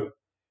all over,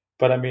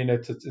 but I mean,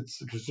 it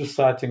was just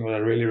sighting what I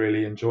really,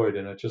 really enjoyed,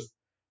 and it just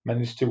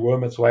managed to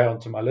worm its way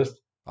onto my list.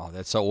 Oh,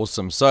 that's so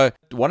awesome. So,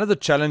 one of the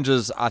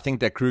challenges I think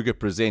that Kruger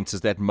presents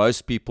is that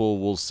most people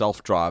will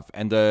self drive.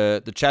 And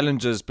the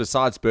challenges,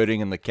 besides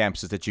birding in the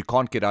camps, is that you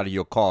can't get out of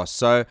your car.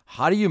 So,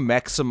 how do you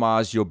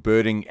maximize your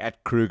birding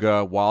at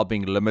Kruger while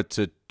being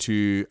limited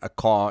to a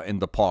car in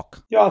the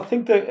park? Yeah, I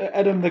think that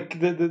Adam,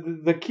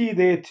 the key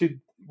there to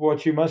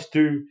what you must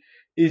do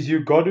is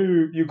you got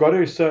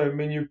to. So I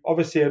mean, you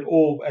obviously at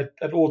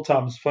all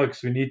times,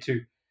 folks, we need to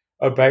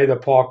obey the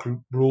park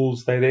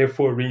rules. They're there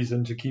for a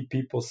reason to keep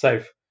people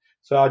safe.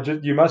 So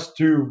you must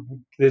do.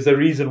 There's a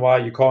reason why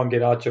you can't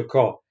get out your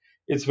car.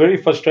 It's very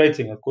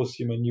frustrating, of course.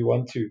 You mean you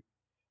want to,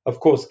 of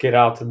course, get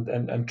out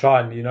and try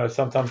and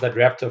sometimes that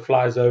raptor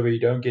flies over. You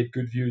don't get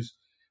good views,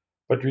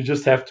 but we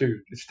just have to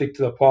stick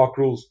to the park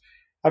rules.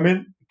 I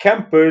mean,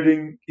 camp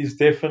birding is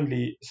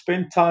definitely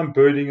spend time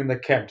birding in the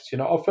camps.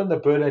 Often the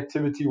bird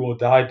activity will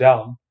die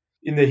down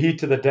in the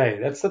heat of the day.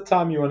 That's the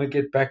time you want to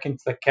get back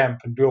into the camp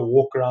and do a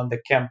walk around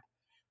the camp.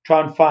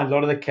 Try and find a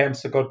lot of the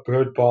camps that got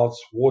bird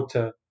baths,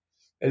 water,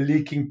 a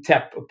leaking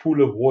tap, a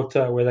pool of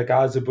water where the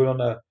guys have put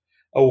on a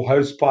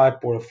hose pipe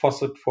or a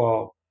faucet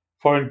for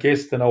foreign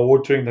guests and are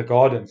watering the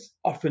gardens.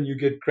 Often you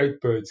get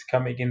great birds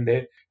coming in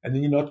there, and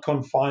then you're not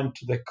confined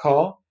to the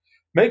car.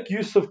 Make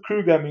use of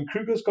Kruger. I mean,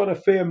 Kruger's got a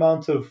fair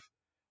amount of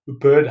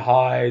bird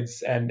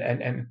hides and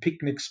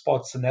picnic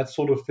spots and that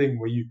sort of thing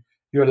where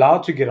you're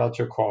allowed to get out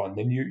your car, and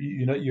then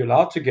you're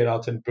allowed to get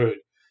out and bird.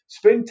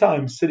 Spend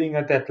time sitting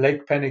at that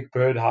Lake Panic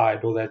bird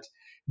hide or that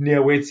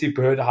near Wetsi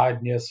bird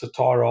hide near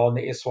Satara on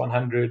the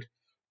S100,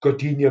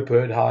 Gardenia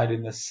bird hide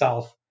in the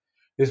south.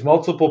 There's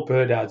multiple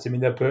bird hides. I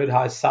mean, the bird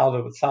hide south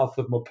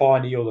of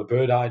Mopani, or the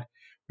bird hide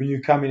when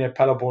you come in at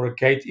Palabora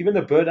Gate, even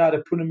the bird hide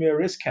at Punamere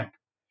Rest Camp.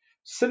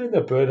 Sit in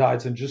the bird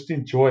hides and just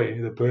enjoy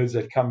the birds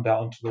that come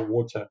down to the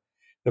water,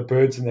 the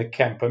birds in the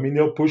camp. I mean,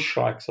 your bush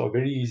shrikes are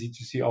very easy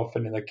to see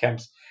often in the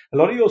camps. A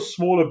lot of your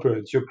smaller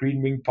birds, your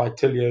green-winged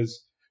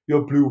pitilias,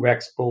 your blue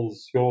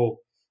waxbills, your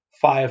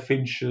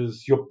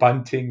firefinches, your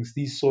buntings,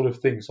 these sort of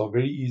things are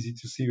very easy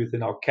to see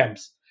within our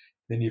camps.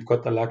 Then you've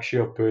got the luxury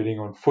of birding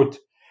on foot.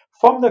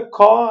 From the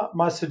car,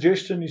 my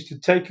suggestion is to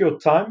take your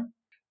time.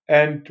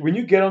 And when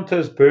you get onto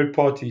those bird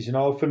parties,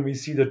 often we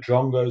see the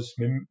drongos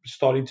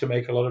starting to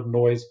make a lot of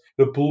noise,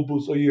 the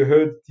bulbuls, or you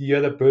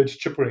hear the birds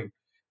chippering.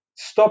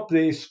 Stop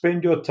there,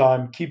 spend your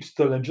time, keep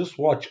still, and just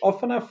watch.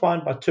 Often I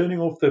find by turning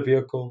off the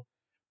vehicle,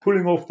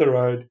 pulling off the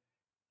road,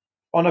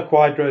 on a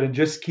quiet road and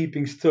just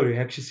keeping still, you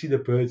actually see the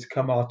birds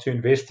come out to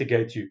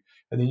investigate you.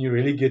 And then you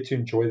really get to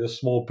enjoy the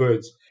small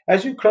birds.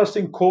 As you're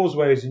crossing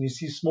causeways and you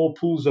see small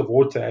pools of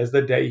water as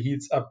the day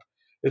heats up,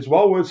 it's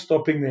well worth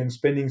stopping there and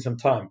spending some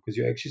time because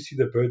you actually see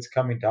the birds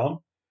coming down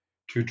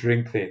to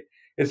drink there.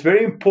 It's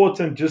very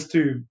important just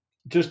to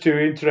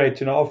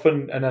reiterate,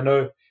 often, and I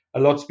know a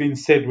lot's been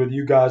said with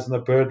you guys on the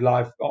bird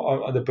life,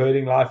 on the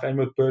birding life, and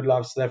with Bird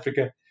Life South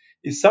Africa,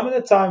 is some of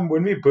the time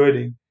when we're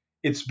birding,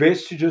 it's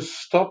best to just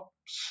stop,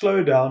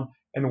 slow down,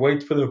 and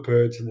wait for the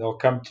birds, and they'll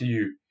come to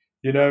you.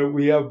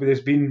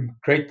 There's been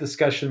great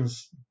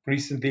discussions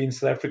recently in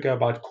South Africa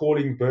about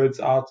calling birds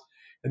out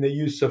and the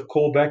use of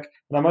callback.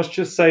 And I must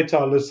just say to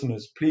our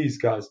listeners, please,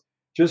 guys,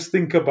 just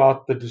think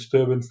about the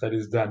disturbance that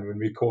is done when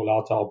we call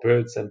out our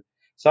birds. And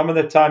some of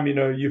the time,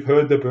 you've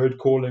heard the bird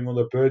calling or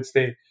the birds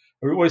there.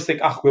 And we always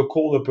think, we'll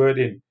call the bird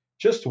in.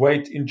 Just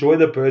wait, enjoy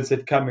the birds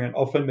that come in, and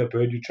often the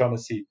bird you're trying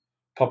to see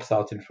pops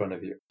out in front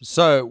of you.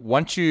 So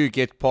once you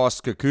get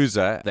past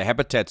Kukuza, the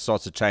habitat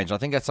starts to change. I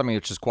think that's something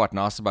which is quite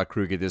nice about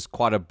Kruger. There's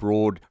quite a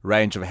broad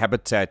range of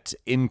habitat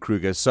in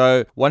Kruger.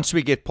 So once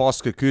we get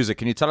past Kukuza,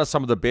 can you tell us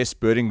some of the best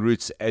birding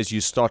routes as you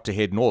start to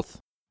head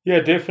north? Yeah,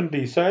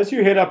 definitely. So as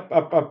you head up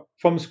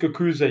from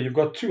Skukuza, you've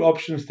got two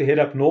options to head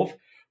up north.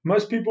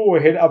 Most people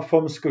will head up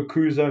from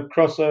Skukuza,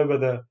 cross over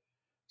the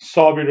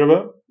Sabi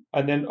River,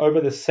 and then over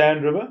the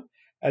Sand River,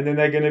 and then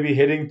they're going to be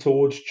heading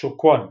towards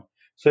Chokwan.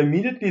 So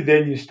immediately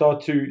then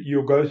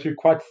you'll go through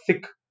quite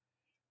thick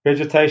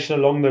vegetation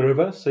along the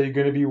river. So you're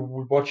going to be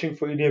watching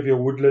for any of your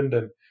woodland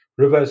and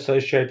river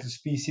associated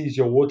species,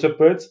 your water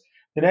birds.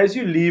 Then as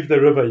you leave the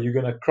river, you're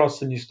going to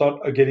cross and you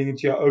start getting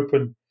into your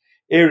open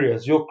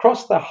areas. You'll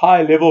cross the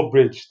high level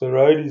bridge. The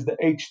road is the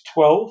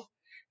H12.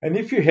 And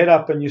if you head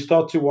up and you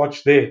start to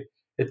watch there,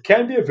 it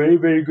can be a very,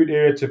 very good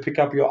area to pick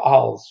up your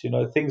owls.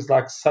 Things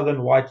like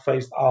southern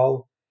white-faced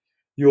owl,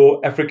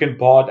 your African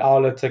barred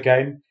owlet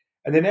again.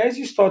 And then as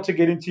you start to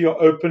get into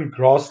your open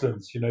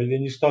grasslands, then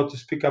you start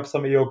to pick up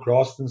some of your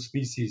grassland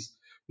species,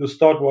 you'll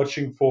start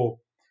watching for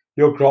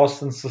your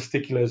grassland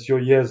cisticulars, your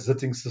year's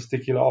zitting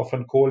cisticula,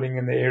 often calling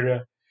in the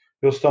area.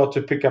 You'll start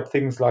to pick up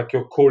things like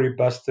your Corey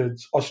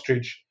bustards,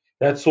 ostrich,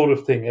 that sort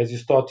of thing as you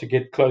start to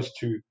get close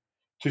to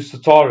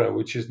Satara,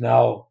 which is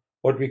now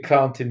what we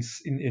count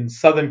in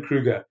southern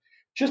Kruger.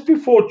 Just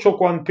before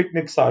Chokwan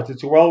picnic site,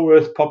 it's well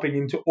worth popping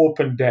into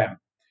Orpen Dam.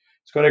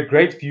 It's got a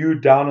great view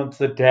down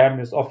onto the dam.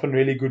 There's often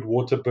really good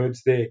water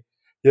birds there,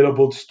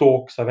 yellow-billed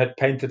storks. I've had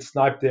painted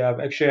snipe there. I've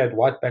actually had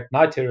white-backed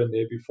night heron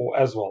there before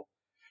as well.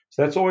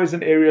 So that's always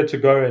an area to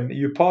go. And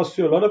you pass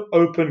through a lot of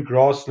open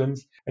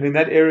grasslands. And in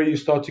that area, you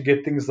start to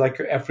get things like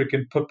your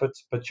African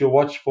pipits, but you'll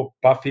watch for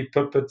buffy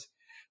pipits,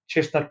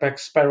 chestnut-backed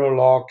sparrow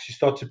larks. You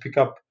start to pick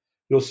up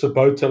your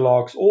sabota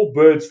larks, all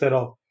birds that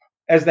are,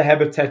 as the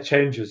habitat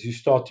changes, you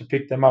start to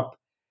pick them up.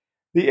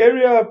 The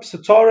area of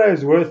Satara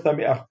is worth,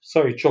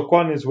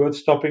 Chokwan is worth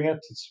stopping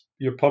at.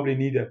 You probably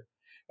need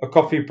a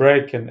coffee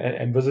break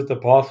and visit the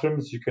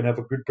bathrooms. You can have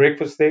a good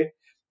breakfast there.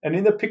 And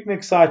in the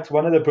picnic site,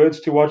 one of the birds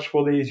to watch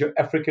for there is your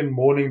African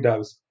mourning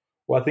doves.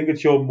 Well, I think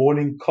it's your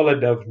morning collar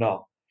dove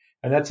now.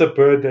 And that's a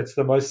bird that's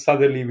the most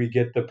southerly we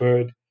get the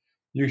bird.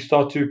 You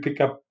start to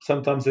pick up,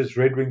 sometimes there's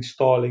red-winged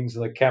starlings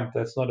in the camp.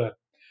 That's not a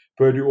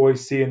bird you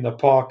always see in the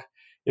park.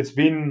 It's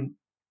been,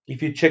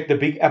 if you check the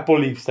big apple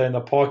leaves there in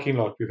the parking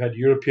lot, we've had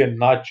European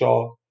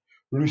nightjar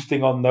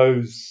roosting on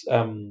those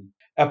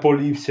apple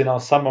leaves in our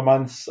summer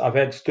months. I've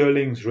had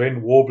Sterling's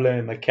wren warbler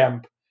in the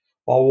camp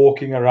while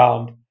walking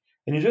around.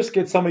 And you just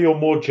get some of your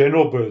more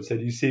general birds that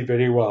you see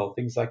very well.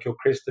 Things like your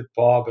crested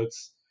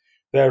barbets,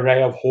 the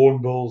array of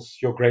hornbills,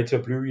 your greater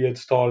blue-eared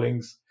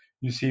starlings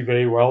you see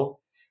very well.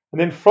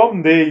 And then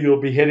from there,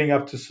 you'll be heading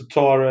up to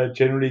Satara,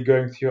 generally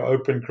going through your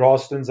open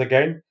grasslands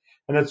again.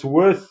 And it's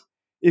worth,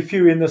 if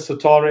you're in the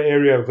Satara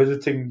area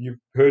visiting, you've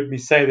heard me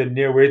say the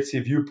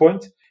Neowetsi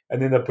viewpoint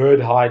and then the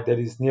bird hide that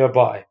is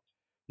nearby.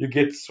 You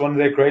get one of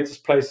their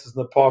greatest places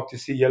in the park to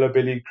see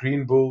yellow-bellied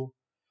green bull,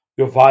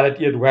 your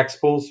violet-eared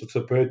waxbills, it's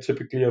a bird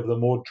typically of the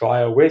more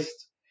drier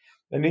west.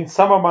 And in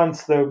summer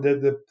months,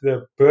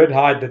 the bird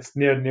hide that's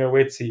near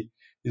Neowetsi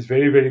is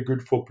very, very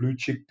good for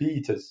blue-cheeked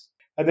bee-eaters.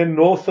 And then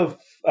north of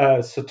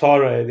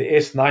Satara, the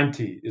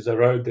S90 is a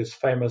road that's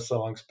famous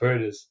amongst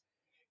birders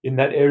in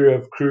that area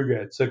of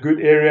Kruger. It's a good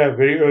area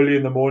very early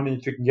in the morning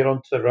if you can get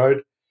onto the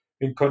road.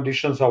 When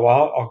conditions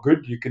are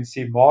good, you can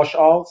see marsh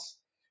owls.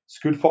 It's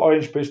good for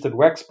orange-breasted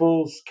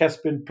waxbills,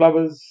 Caspian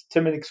plovers,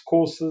 Timorix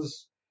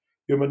courses,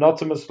 your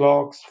monotamus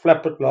larks,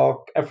 flappet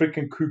lark,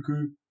 African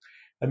cuckoo,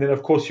 and then,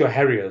 of course, your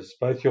harriers,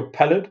 both your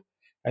pallid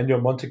and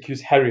your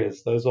Montagu's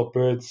harriers. Those are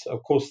birds,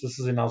 of course, this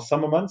is in our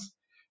summer months.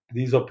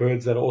 These are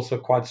birds that are also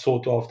quite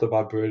sought after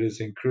by birders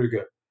in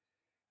Kruger.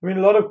 I mean,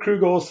 a lot of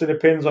Kruger also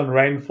depends on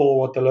rainfall,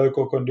 what the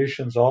local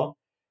conditions are.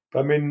 But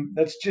I mean,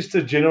 that's just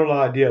a general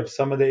idea of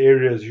some of the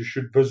areas you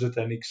should visit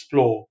and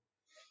explore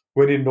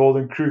when in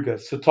northern Kruger.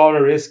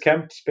 Satara Rest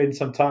Camp, spend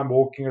some time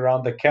walking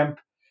around the camp.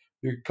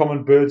 The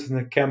common birds in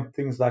the camp,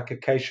 things like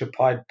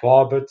acacia-pied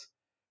barbet,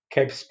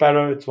 Cape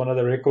sparrow. It's one of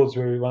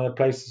the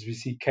places we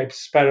see Cape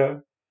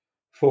sparrow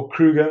for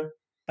Kruger.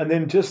 And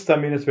then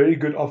it's very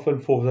good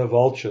often for the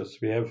vultures.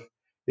 We have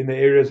in the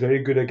area is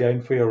very good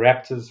again for your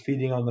raptors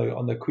feeding on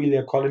the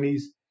Quelea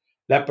colonies.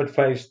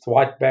 Lappet-faced,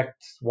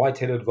 white-backed,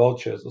 white-headed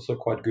vultures also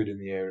quite good in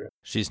the area.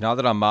 She's now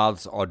that our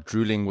mouths are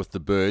drooling with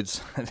the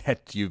birds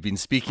that you've been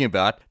speaking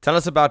about. Tell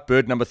us about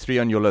bird number 3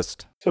 on your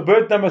list. So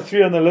bird number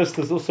 3 on the list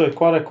is also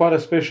quite a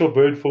special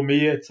bird for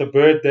me. It's a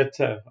bird that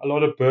a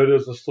lot of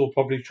birders are still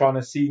probably trying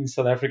to see in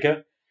South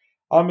Africa.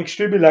 I'm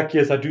extremely lucky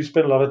as I do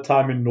spend a lot of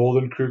time in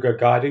northern Kruger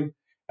guiding,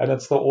 and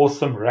it's the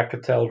awesome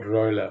racket-tailed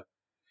roller.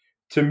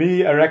 To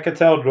me, a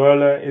racket-tailed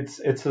roller,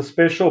 it's a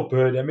special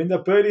bird. I mean, the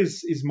bird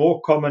is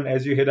more common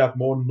as you head up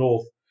more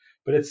north,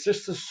 but it's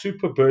just a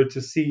super bird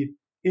to see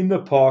in the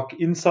park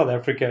in South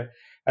Africa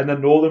and the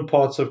northern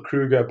parts of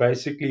Kruger,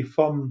 basically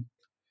from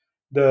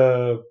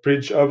the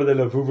bridge over the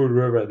Lavuvu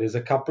River. There's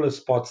a couple of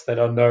spots that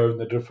are known,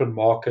 the different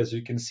markers,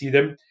 you can see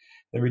them.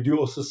 And we do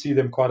also see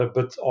them quite a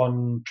bit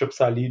on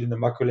trips I lead in the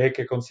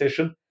Makuleke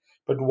concession.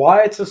 But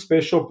why it's a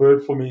special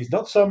bird for me is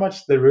not so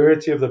much the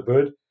rarity of the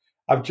bird.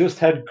 I've just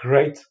had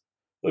great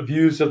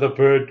views of the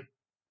bird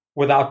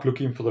without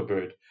looking for the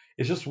bird.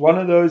 It's just one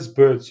of those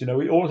birds,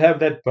 we all have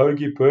that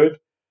bogey bird.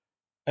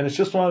 And it's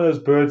just one of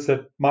those birds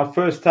that my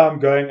first time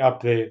going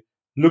up there,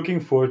 looking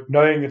for it,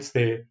 knowing it's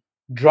there,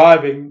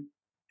 driving,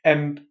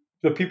 and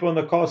the people in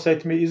the car say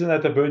to me, "Isn't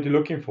that the bird you're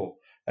looking for?"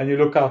 And you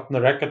look out in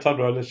the racket-tailed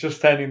roller, it's just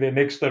standing there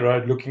next to the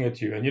road looking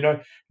at you. And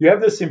you have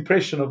this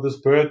impression of this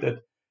bird that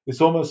is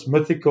almost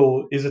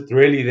mythical. Is it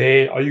really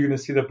there? Are you going to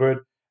see the bird?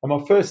 And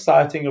my first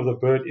sighting of the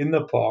bird in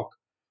the park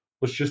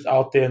was just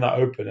out there in the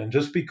open. And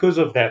just because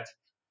of that,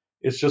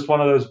 it's just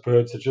one of those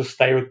birds that just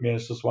stay with me.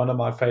 It's just one of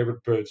my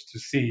favorite birds to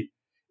see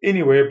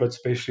anywhere, but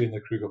especially in the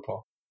Kruger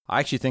Park. I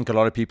actually think a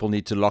lot of people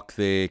need to lock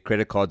their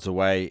credit cards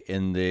away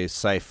in their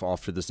safe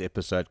after this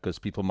episode because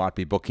people might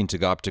be booking to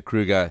go up to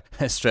Kruger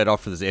straight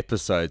after this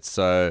episode.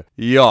 So,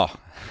 yeah,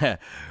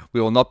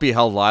 we will not be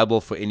held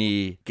liable for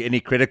any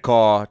credit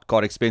card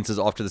expenses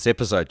after this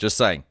episode. Just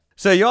saying.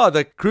 So yeah,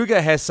 the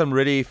Kruger has some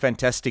really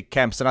fantastic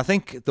camps, and I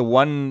think the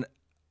one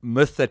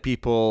myth that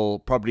people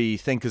probably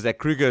think is that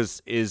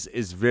Kruger's is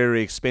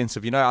very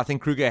expensive. I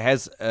think Kruger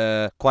has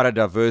quite a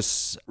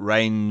diverse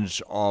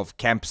range of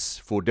camps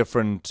for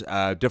different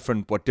what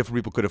different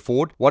people could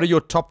afford. What are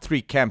your top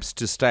three camps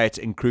to stay at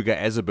in Kruger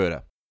as a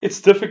birder?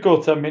 It's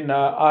difficult. I mean,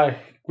 I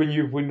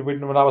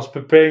when I was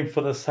preparing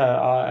for this,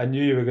 I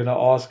knew you were going to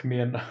ask me,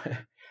 and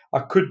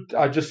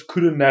I just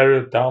couldn't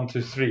narrow it down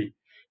to three.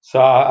 So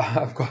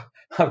I've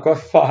got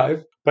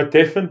five, but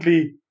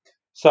definitely.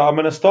 So I'm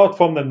going to start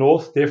from the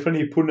north.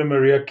 Definitely Punta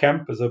Maria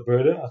camp as a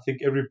birder. I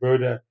think every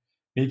birder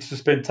needs to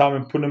spend time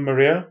in Punta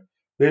Maria.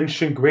 Then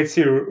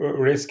Shingwetsi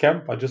rest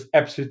camp. I just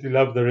absolutely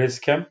love the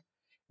rest camp.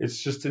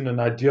 It's just in an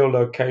ideal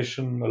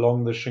location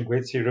along the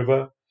Shingwetsi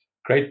River.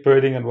 Great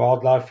birding and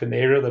wildlife in the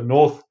area. The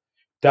north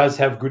does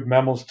have good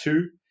mammals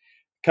too.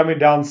 Coming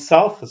down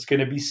south, it's going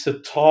to be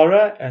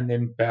Satara and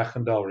then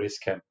Bergendal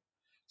Rest Camp.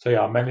 So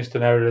yeah, I managed to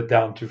narrow it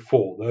down to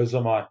four. Those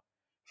are my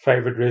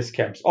favorite rest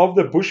camps. Of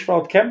the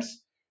bushveld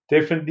camps,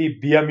 definitely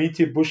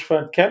Biamiti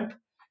Bushveld Camp,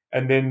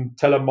 and then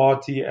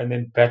Talamati, and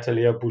then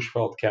Batalia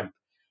Bushveld Camp.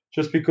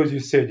 Just because you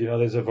said,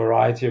 there's a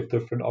variety of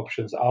different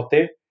options out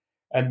there.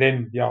 And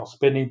then, yeah,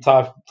 spending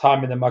time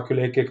in the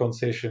Makuleke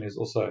concession is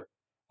also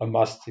a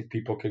must if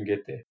people can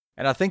get there.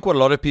 And I think what a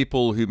lot of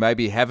people who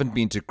maybe haven't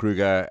been to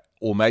Kruger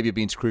or maybe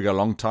been to Kruger a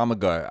long time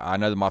ago, I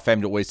know that my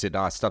family always said,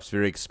 stuff's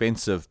very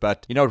expensive.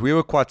 But, what we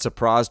were quite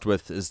surprised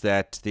with is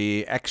that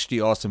there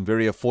actually are some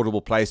very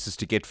affordable places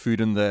to get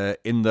food in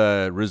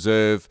the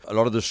reserve. A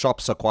lot of the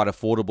shops are quite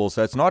affordable.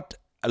 So it's not,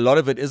 a lot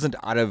of it isn't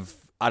out of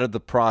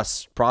the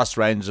price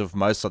range of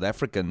most South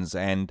Africans.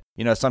 And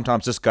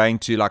sometimes just going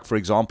to, like, for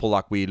example,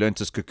 like we learned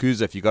as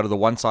Kukuza, if you go to the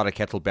one side of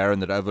Cattle Barron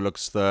that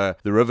overlooks the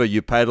river,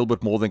 you pay a little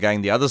bit more than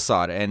going the other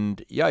side,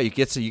 and yeah, you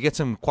get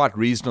some quite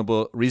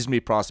reasonably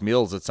priced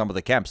meals at some of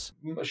the camps.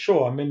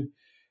 Sure, I mean,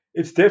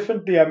 it's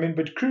definitely, I mean,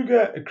 but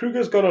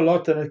Kruger's got a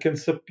lot, and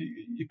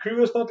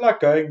Kruger's not like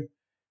going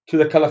to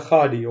the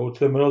Kalahari or to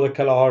the middle of the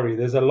Kalahari.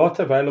 There's a lot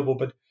available,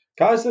 but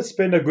guys that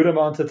spend a good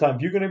amount of time,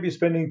 if you're going to be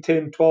spending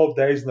 10, 12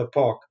 days in the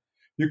park,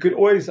 you could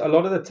always, a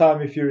lot of the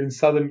time, if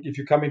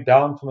you're coming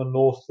down from the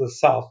north to the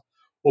south,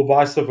 or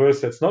vice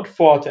versa, it's not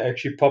far to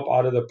actually pop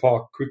out of the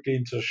park quickly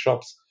into the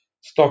shops,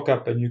 stock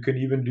up, and you can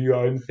even do your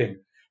own thing.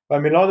 I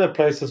mean, other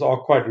places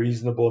are quite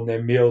reasonable in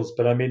their meals,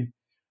 but I mean,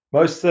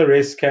 most of the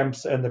rest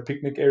camps and the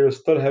picnic areas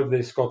still have their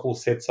skottel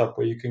sets up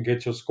where you can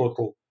get your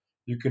skottel,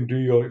 you can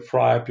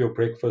fry up your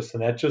breakfast,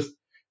 and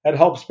that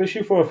helps,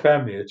 especially for a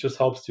family. It just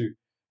helps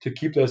to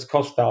keep those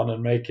costs down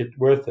and make it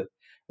worth it.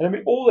 And I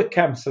mean, all the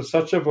camps have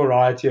such a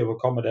variety of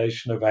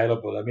accommodation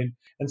available. I mean,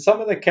 and some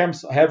of the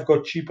camps have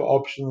got cheaper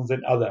options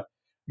than other.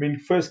 I mean,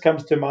 first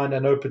comes to mind, I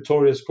know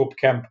Pretoria's Corp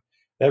camp.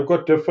 They've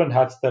got different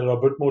huts that are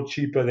a bit more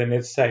cheaper than,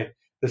 let's say,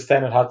 the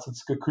standard huts at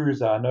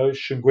Skukuza. I know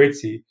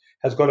Shingwetsi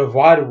has got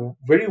a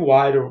very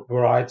wide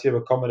variety of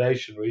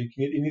accommodation where you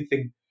can get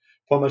anything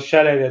from a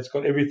chalet that's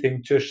got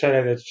everything to a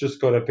chalet that's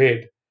just got a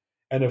bed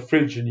and a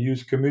fridge and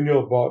use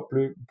communal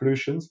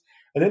pollutions.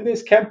 And then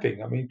there's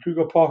camping. I mean,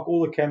 Kruger Park,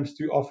 all the camps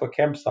do offer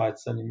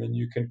campsites, and I mean,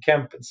 you can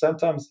camp. And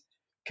sometimes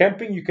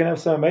camping, you can have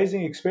some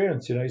amazing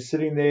experience. You're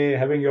sitting there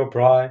having your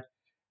braai,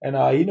 and a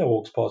hyena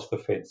walks past the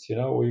fence,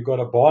 or you've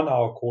got a barn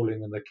owl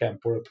calling in the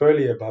camp or a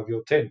pearly above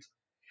your tent.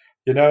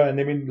 And I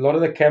mean, a lot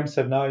of the camps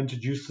have now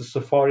introduced the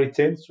safari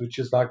tents, which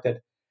is like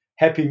that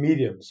happy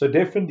medium. So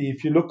definitely,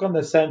 if you look on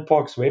the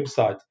Sandparks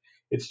website,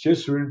 it's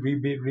just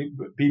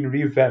been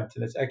revamped,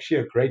 and it's actually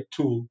a great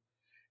tool.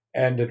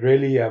 And it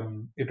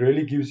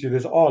really gives you.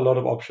 There's a lot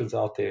of options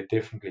out there,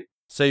 definitely.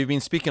 So you've been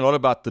speaking a lot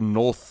about the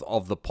north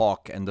of the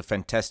park and the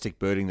fantastic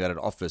birding that it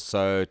offers.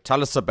 So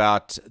tell us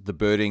about the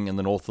birding in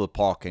the north of the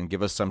park and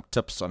give us some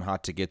tips on how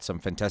to get some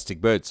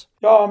fantastic birds.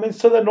 Yeah, I mean,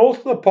 so the north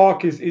of the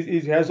park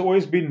has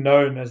always been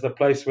known as the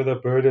place where the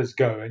birders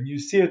go, and you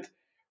see it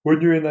when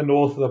you're in the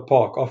north of the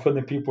park. Often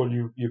the people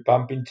you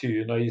bump into,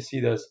 you see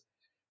those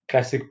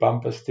classic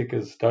bumper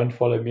stickers, "Don't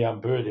follow me, I'm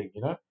birding."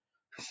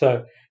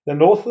 So the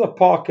north of the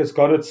park has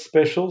got its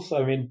specials.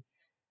 I mean,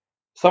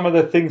 some of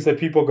the things that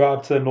people go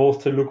up to the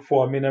north to look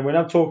for. I mean, and when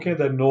I'm talking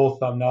the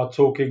north, I'm now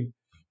talking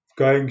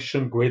going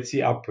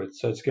Shingwetsi upwards.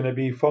 So it's going to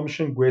be from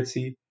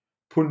Shingwetsi,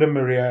 Punda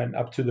Maria, and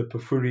up to the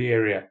Pafuri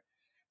area.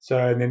 So,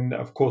 and then,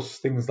 of course,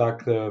 things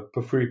like the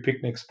Pafuri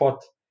picnic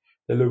spot,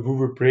 the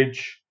Lavuvu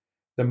Bridge,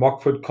 the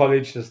Mockford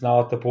College is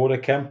now at the border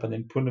camp, and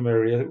then Punda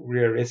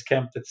Maria Rest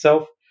Camp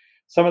itself.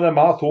 Some of the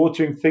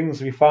mouth-watering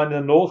things we find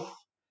in the north,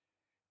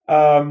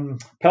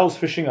 Pell's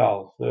fishing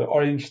owl, the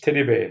orange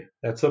teddy bear.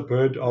 That's a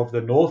bird of the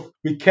north.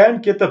 We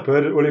can get the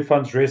bird at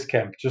Olifant's Rest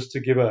Camp, just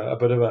to give a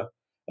bit of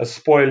a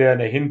spoiler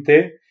and a hint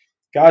there.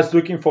 Guys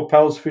looking for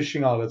Pell's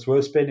fishing owl, it's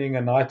worth spending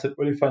a night at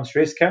Olifant's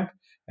Rest Camp,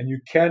 and you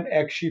can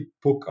actually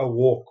book a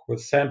walk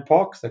with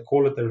Sandparks. They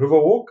call it the River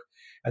Walk,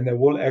 and they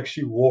will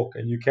actually walk,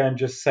 and you can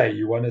just say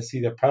you want to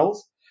see the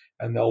Pells,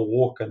 and they'll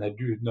walk, and they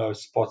do know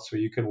spots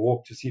where you can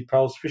walk to see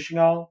Pell's fishing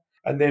owl.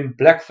 And then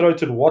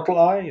black-throated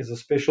wattle-eye is a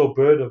special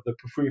bird of the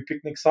Pafuri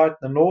picnic site in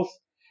the north.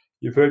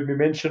 You've heard me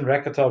mention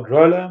racket-tailed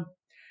roller.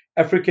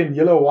 African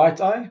yellow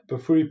white-eye,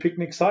 Bafuri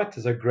picnic site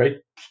is a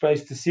great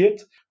space to see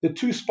it. The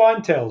two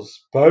spinetails,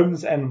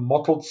 bones and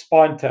mottled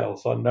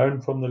spinetails, are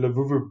known from the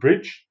Lavuvu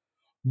Bridge.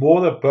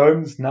 More the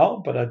bones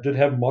now, but I did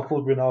have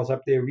mottled when I was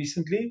up there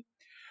recently.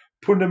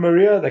 Punda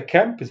Maria, the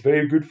camp, is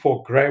very good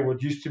for grey,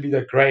 what used to be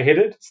the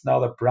grey-headed. It's now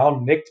the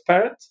brown-necked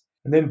parrot.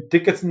 And then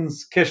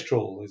Dickinson's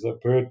kestrel is a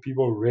bird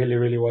people really,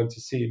 really want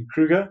to see in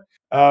Kruger.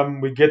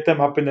 We get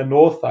them up in the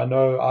north. I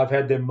know I've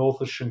had them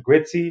north of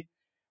Shingwetsi.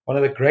 One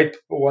of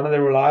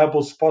the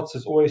reliable spots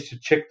is always to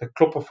check the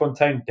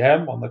Klopperfontein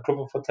Dam on the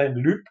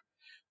Klopperfontein Loop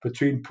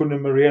between Punda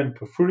Maria and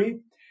Pafuri.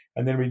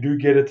 And then we do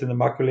get it in the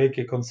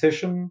Makuleke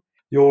concession.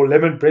 Your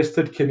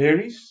lemon-breasted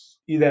canaries,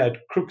 either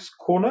at Crook's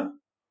Corner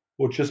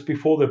or just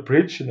before the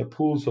bridge in the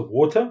pools of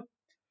water.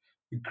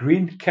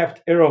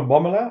 Green-capped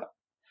Aeromomala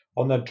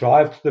on the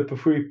drive to the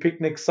Pafuri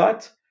picnic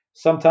site,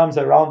 sometimes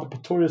around the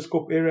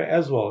Pretoriaskop area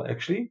as well,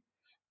 actually.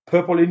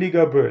 Purple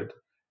indigo bird.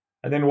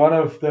 And then one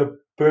of the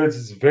birds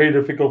is very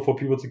difficult for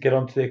people to get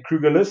onto their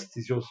Kruger list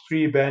is your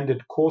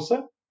three-banded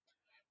courser.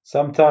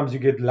 Sometimes you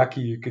get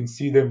lucky, you can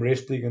see them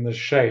resting in the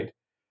shade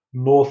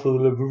north of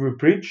the Lavuvu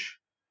Bridge.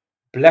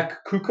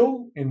 Black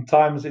kukkel in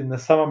the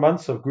summer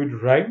months of good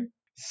rain.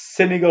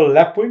 Senegal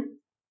lapwing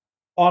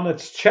on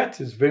its chat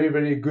is very,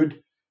 very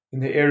good in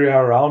the area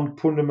around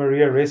Punda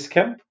Maria Rest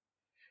Camp.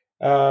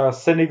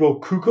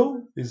 Senegal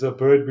kukkel is a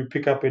bird we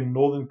pick up in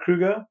northern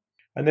Kruger.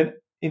 And then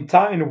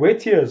in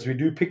wet years, we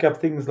do pick up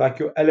things like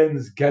your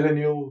Allen's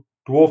gallinule,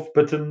 dwarf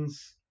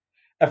bittens,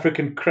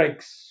 African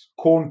crakes,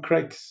 corn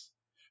crakes.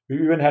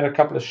 We even had a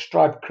couple of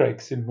striped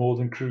crakes in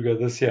northern Kruger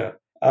this year.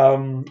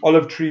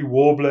 Olive tree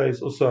warbler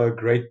is also a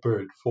great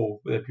bird for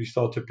that we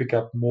start to pick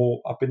up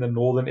more up in the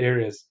northern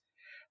areas.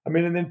 And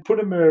then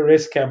Punamura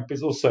Rest Camp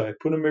is also,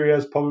 Punamura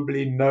is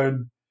probably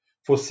known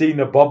for seeing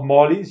the Bob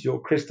Marleys,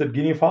 your crested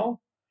guinea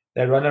fowl.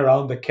 They run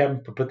around the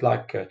camp a bit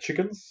like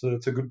chickens, so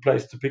it's a good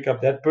place to pick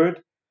up that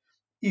bird.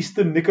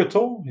 Eastern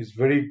Nicotor is a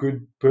very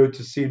good bird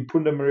to see in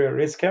Punamura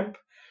Rest Camp.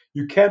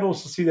 You can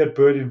also see that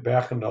bird in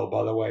Bergendal,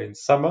 by the way, in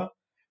summer,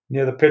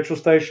 near the petrol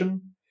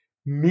station.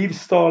 Meave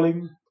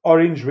starling,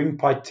 orange wing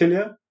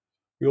pytilia.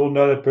 We all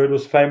know that bird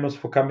was famous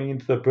for coming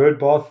into the bird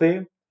bath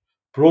there.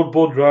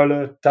 Broadboard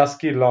roller,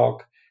 dusky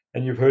lark,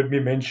 and you've heard me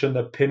mention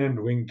the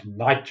pennant-winged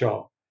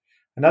nightjar.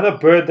 Another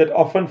bird that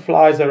often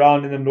flies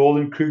around in the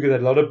northern Kruger that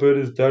a lot of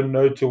birders don't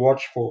know to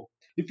watch for.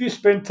 If you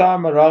spend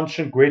time around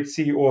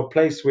Shingwetsi or a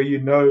place where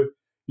you know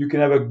you can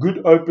have a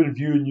good open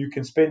view and you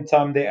can spend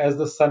time there as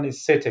the sun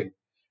is setting,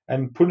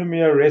 and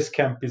Punamia Rest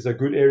Camp is a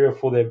good area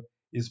for them,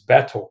 is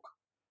Bathawk.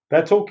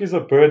 Bathawk is a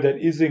bird that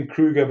is in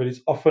Kruger but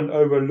is often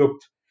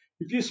overlooked.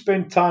 If you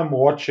spend time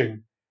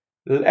watching,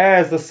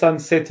 as the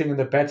sun's setting and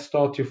the bats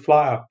start to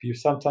fly up, you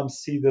sometimes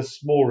see this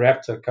small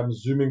raptor come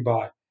zooming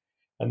by.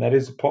 And that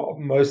is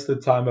most of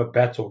the time a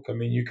Bathawk.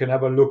 You can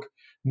have a look,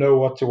 know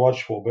what to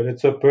watch for, but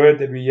it's a bird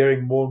that we're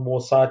hearing more and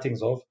more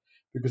sightings of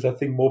because I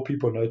think more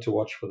people know to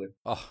watch for them.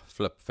 Oh,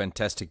 Flip,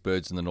 fantastic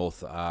birds in the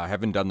north. I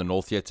haven't done the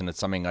north yet, and it's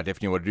something I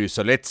definitely want to do.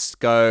 So let's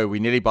go.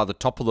 We're nearly by the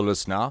top of the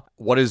list now.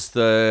 What is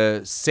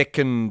the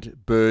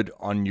second bird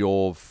on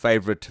your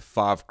favorite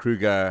 5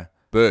 Kruger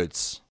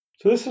birds?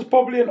 So this is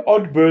probably an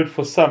odd bird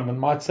for some and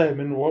might say,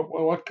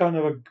 what kind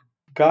of a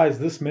guy is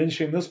this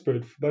mentioning this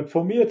bird? But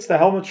for me, it's the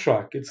helmet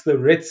shrike. It's the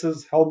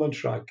Retz's helmet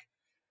shrike.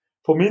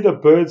 For me, the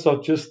birds are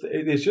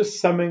there's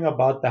just something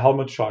about the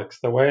helmet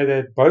shrikes, the way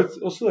they're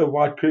both, also the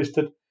white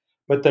crested,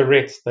 but the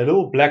Retz, the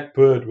little black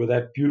bird with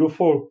that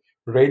beautiful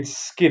red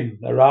skin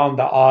around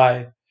the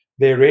eye,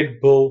 their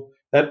red bill,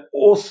 that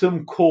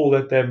awesome call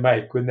that they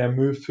make when they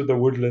move through the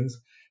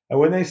woodlands. And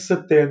when they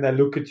sit there and they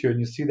look at you and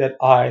you see that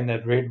eye and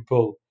that red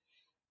bill,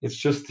 it's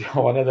just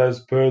one of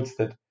those birds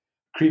that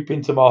creep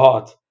into my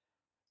heart.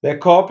 They're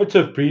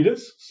cooperative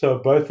breeders, so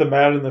both the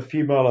male and the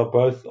female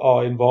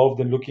are involved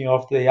in looking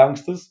after their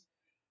youngsters.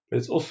 But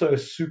it's also a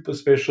super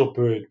special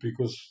bird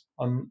because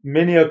on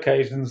many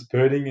occasions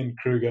birding in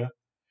Kruger,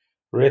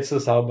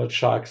 Retz's helmet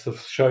shrikes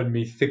have shown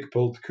me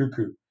thick-billed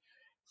cuckoo.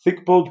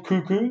 Thick-billed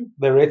cuckoo,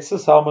 the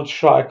Retz's helmet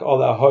shrike are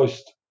the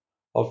host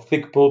of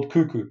thick-billed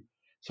cuckoo.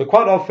 So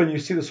quite often you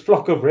see this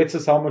flock of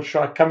Retz's helmet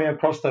shrike coming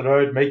across the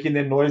road, making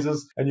their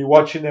noises, and you're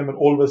watching them, and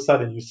all of a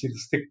sudden you see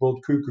the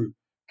thick-billed cuckoo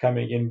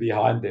coming in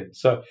behind them.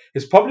 So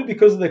it's probably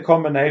because of their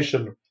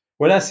combination.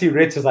 When I see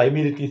Retz's, I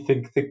immediately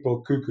think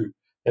thick-billed cuckoo.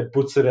 That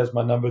puts it as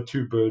my number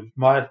 2 bird,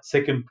 my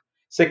second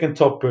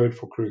top bird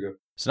for Kruger.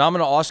 So now I'm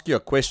going to ask you a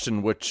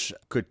question which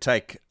could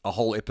take a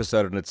whole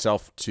episode in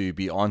itself to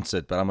be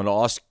answered, but I'm going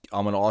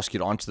to ask you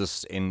to answer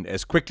this in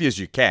as quickly as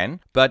you can.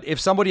 But if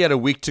somebody had a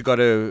week to go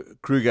to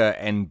Kruger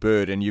and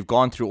bird, and you've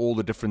gone through all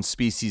the different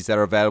species that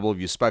are available,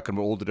 you've spoken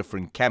about all the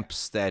different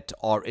camps that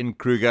are in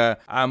Kruger,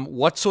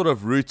 what sort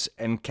of routes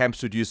and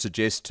camps would you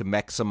suggest to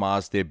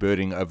maximize their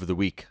birding over the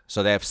week?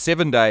 So they have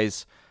 7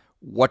 days.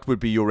 What would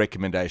be your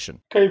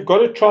recommendation? Okay, you've got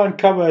to try and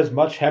cover as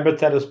much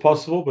habitat as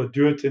possible, but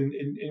do it in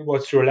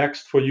what's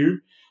relaxed for you.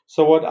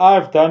 So what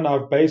I've done,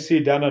 I've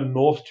basically done a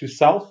north to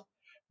south.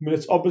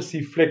 It's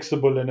obviously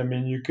flexible, and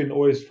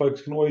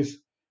folks can always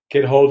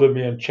get hold of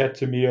me and chat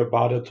to me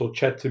about it, or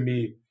chat to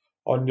me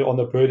on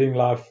the Birding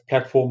Life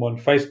platform on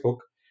Facebook.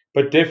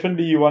 But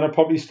definitely you want to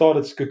probably start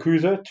at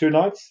Skakuza 2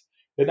 nights,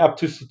 then up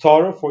to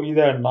Satara for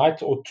either a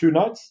night or 2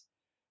 nights.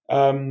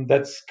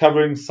 That's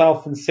covering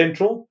south and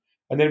central.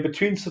 And then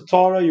between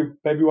Satara, you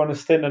maybe want to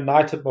spend a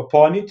night at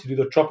Mapani to do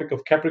the Tropic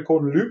of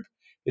Capricorn loop.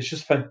 It's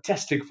just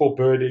fantastic for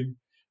birding.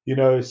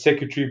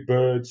 Secretary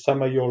birds,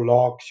 some of your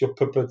larks, your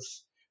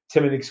pipits,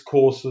 Timidix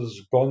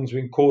courses,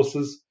 bronzewing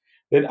courses.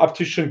 Then up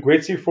to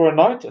Shingwetsi for a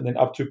night, and then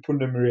up to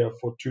Punda Maria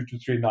for 2 to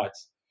 3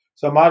 nights.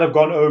 So I might have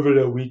gone over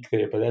a week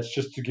there, but that's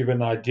just to give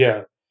an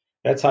idea.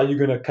 That's how you're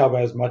going to cover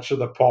as much of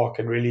the park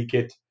and really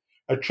get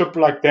a trip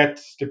like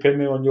that,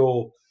 depending on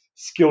your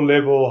skill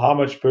level, how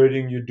much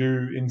birding you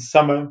do in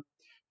summer.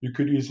 You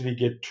could easily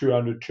get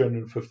 200,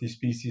 250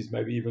 species,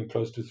 maybe even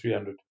close to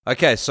 300.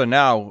 Okay, so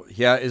now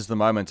here is the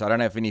moment. I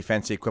don't have any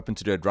fancy equipment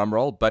to do a drum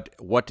roll, but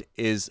what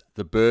is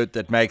the bird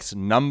that makes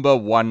number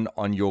one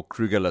on your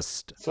Kruger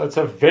list? So it's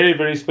a very,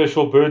 very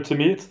special bird to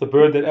me. It's the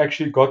bird that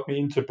actually got me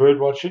into bird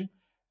watching,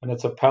 and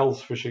it's a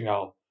Pell's fishing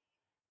owl.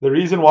 The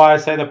reason why I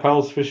say the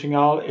Pell's fishing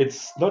owl,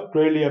 it's not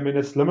really,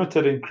 it's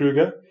limited in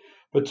Kruger,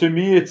 but to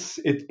me,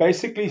 it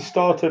basically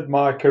started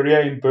my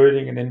career in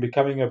birding and then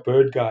becoming a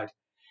bird guide.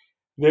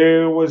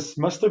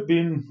 Must have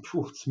been,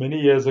 it's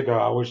many years ago.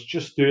 I was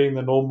just doing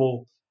the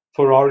normal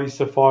Ferrari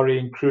safari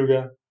in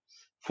Kruger.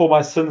 For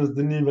my sins,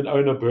 didn't even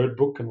own a bird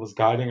book and was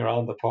guiding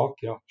around the park.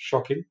 Yeah,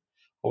 shocking.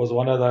 I was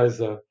one of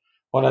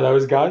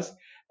those guys,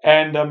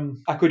 and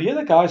I could hear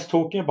the guys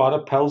talking about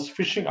a Pell's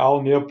fishing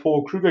owl near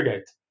Paul Kruger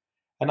Gate,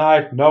 and I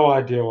had no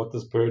idea what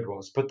this bird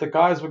was. But the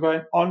guys were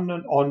going on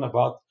and on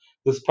about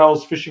this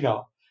Pell's fishing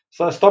owl.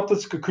 So I stopped at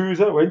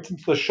Skakuza, went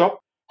into the shop,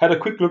 had a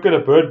quick look at a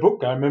bird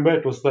book. I remember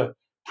it was the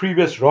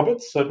previous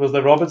Roberts, so it was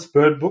the Roberts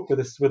bird book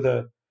with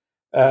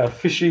a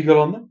fish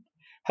eagle on them.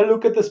 Had a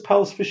look at this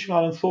Pell's fishing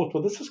owl and thought,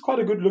 well, this is quite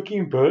a good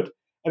looking bird,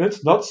 and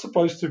it's not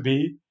supposed to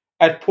be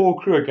at Paul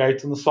Kruger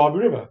Gate on the Sabi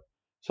River.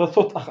 So I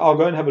thought, I'll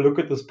go and have a look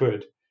at this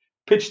bird.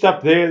 Pitched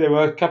up there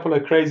were a couple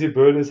of crazy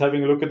birders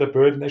having a look at the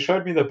bird, and they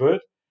showed me the bird.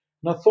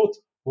 And I thought,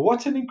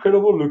 what an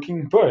incredible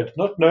looking bird.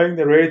 Not knowing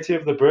the rarity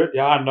of the bird,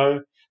 yeah, I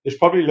know there's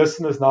probably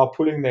listeners now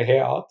pulling their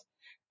hair out.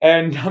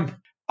 And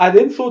I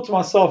then thought to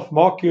myself,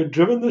 Mark, you had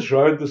driven this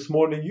road this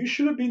morning. You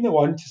should have been the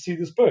one to see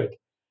this bird.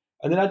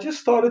 And then I just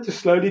started to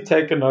slowly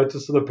take a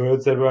notice of the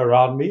birds that were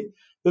around me.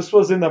 This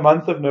was in the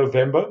month of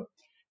November.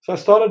 So I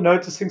started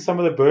noticing some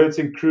of the birds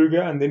in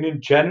Kruger. And then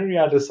in January,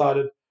 I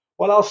decided,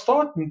 well, I'll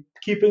start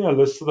keeping a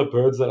list of the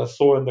birds that I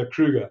saw in the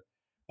Kruger.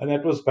 And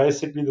that was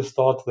basically the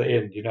start to the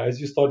end.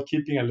 As you start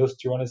keeping a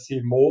list, you want to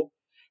see more.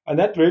 And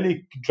that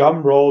really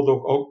drum rolled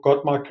or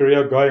got my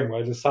career going,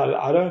 where I decided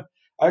I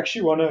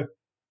actually want to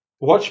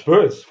watch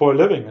birds for a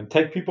living and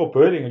take people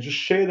birding and just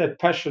share that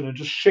passion and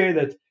just share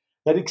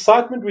that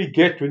excitement we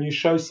get when you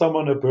show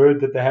someone a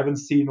bird that they haven't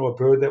seen or a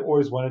bird they've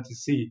always wanted to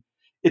see.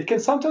 It can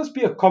sometimes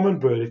be a common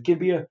bird. It can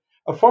be a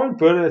foreign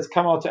bird that's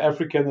come out to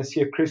Africa and they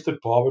see a crested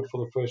barbet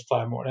for the first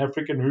time, or an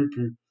African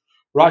hoopoe,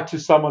 right to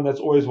someone that's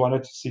always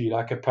wanted to see,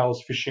 like a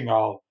Pell's fishing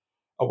owl,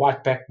 a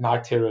white-backed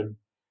night heron,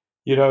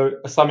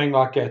 something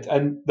like that.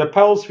 And the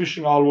Pell's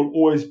fishing owl will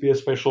always be a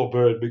special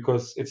bird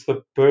because it's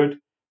the bird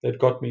that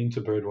got me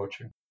into bird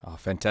watching. Oh,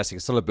 fantastic.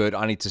 It's still a bird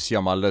I need to see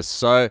on my list.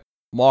 So,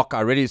 Mark,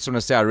 I really just want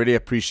to say I really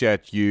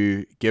appreciate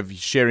you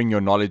sharing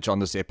your knowledge on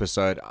this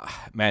episode.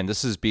 Man,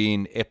 this has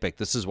been epic.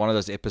 This is one of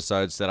those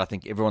episodes that I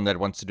think everyone that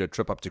wants to do a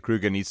trip up to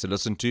Kruger needs to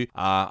listen to.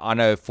 I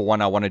know for one,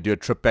 I want to do a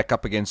trip back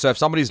up again. So if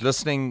somebody's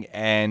listening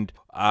and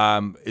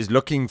is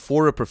looking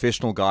for a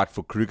professional guide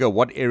for Kruger,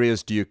 what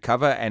areas do you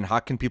cover and how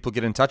can people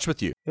get in touch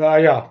with you?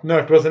 Yeah, no,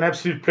 it was an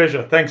absolute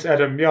pleasure. Thanks,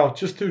 Adam. Yeah,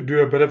 just to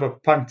do a bit of a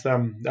punt,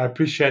 I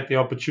appreciate the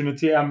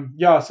opportunity.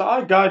 So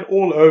I guide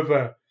all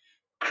over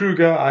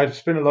Kruger. I've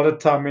spent a lot of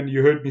time, and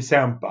you heard me say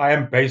I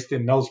am based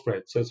in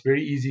Nelspruit, so it's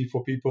very easy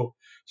for people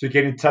to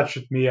get in touch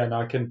with me, and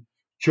I can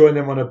join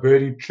them on a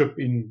birding trip.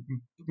 In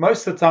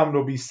most of the time,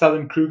 it'll be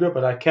southern Kruger,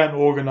 but I can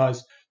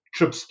organize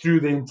trips through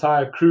the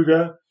entire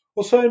Kruger.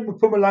 Also in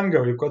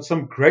Mpumalanga, we've got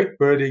some great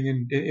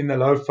birding in the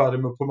Lowveld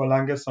in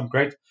Mpumalanga, some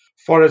great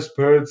forest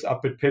birds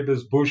up at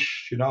Peddler's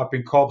Bush, up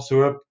in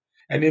Kaapshoop,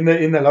 and in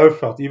the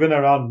Lowveld, even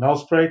around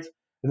Nelspruit.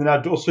 And then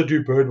I also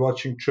do bird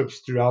watching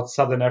trips throughout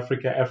Southern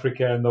Africa,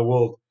 and the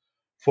world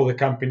for the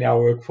company I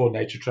work for,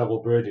 Nature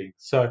Travel Birding.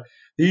 So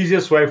the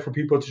easiest way for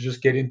people to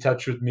just get in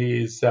touch with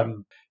me is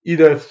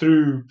either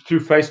through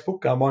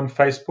Facebook. I'm on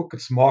Facebook.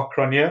 It's Mark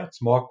Cronier.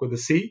 It's Mark with a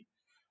C.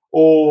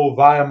 Or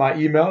via my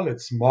email.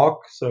 It's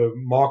Mark, so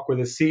Mark with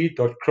a C,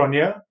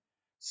 .Cronier,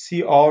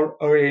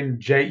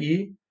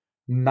 CRONJE,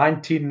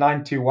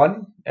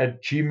 1991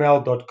 at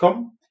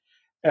gmail.com.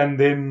 And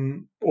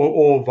then,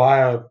 or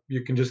via,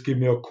 you can just give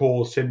me a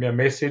call, send me a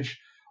message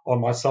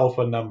on my cell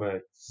phone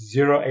number,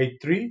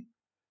 083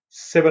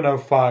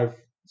 705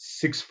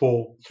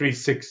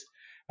 6436.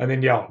 And then,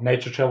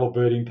 Nature Travel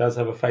Birding does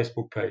have a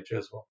Facebook page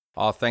as well.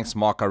 Oh, thanks,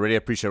 Mark. I really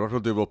appreciate it. What we'll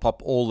do, we'll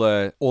pop all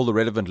the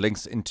relevant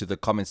links into the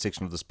comment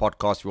section of this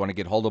podcast. If you want to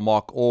get hold of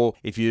Mark, or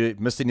if you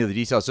missed any of the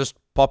details, just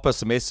pop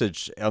us a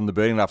message on the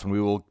Birding Life, and we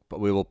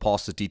will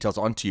pass the details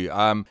on to you.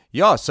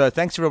 So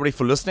thanks everybody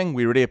for listening.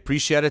 We really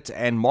appreciate it.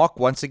 And Mark,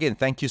 once again,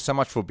 thank you so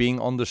much for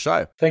being on the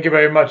show. Thank you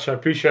very much. I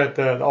appreciate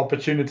the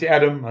opportunity,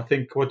 Adam. I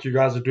think what you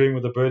guys are doing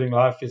with the Birding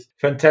Life is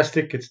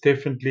fantastic. It's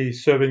definitely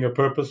serving a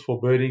purpose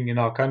for birding in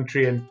our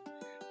country, and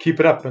keep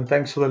it up. And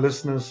thanks for the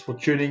listeners for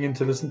tuning in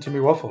to listen to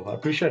me waffle. I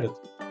appreciate it.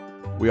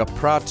 We are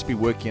proud to be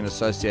working in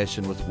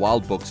association with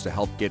Wild Books to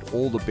help get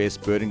all the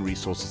best birding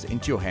resources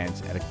into your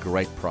hands at a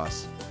great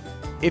price.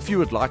 If you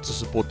would like to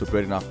support the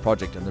Birding Life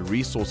project and the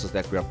resources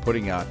that we are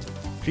putting out,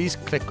 please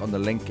click on the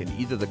link in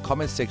either the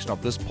comment section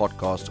of this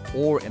podcast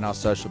or in our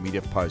social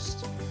media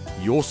posts.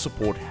 Your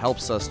support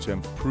helps us to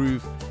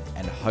improve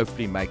and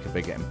hopefully make a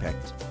bigger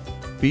impact.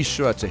 Be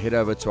sure to head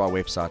over to our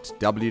website,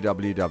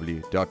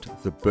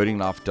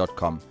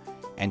 www.thebirdinglife.com,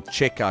 and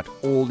check out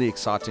all the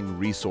exciting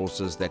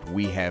resources that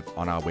we have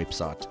on our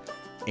website,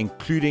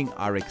 including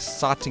our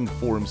exciting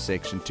forum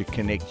section to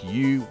connect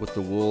you with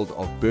the world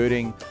of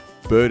birding,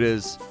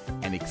 birders,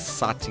 and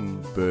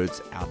exciting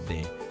birds out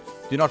there.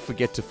 Do not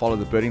forget to follow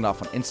The Birding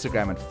Life on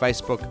Instagram and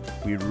Facebook.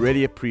 We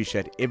really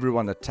appreciate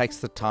everyone that takes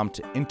the time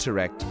to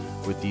interact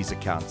with these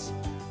accounts.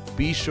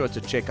 Be sure to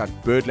check out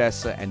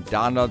Birdlasser and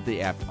download the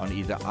app on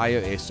either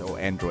iOS or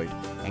Android,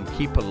 and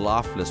keep a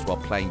laugh list while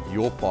playing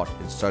your part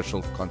in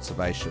social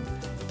conservation,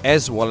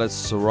 as well as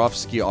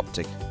Swarovski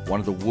Optic,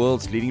 one of the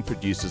world's leading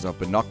producers of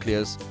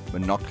binoculars,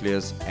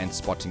 and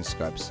spotting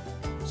scopes.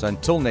 So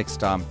until next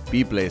time,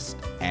 be blessed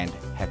and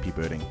happy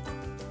birding.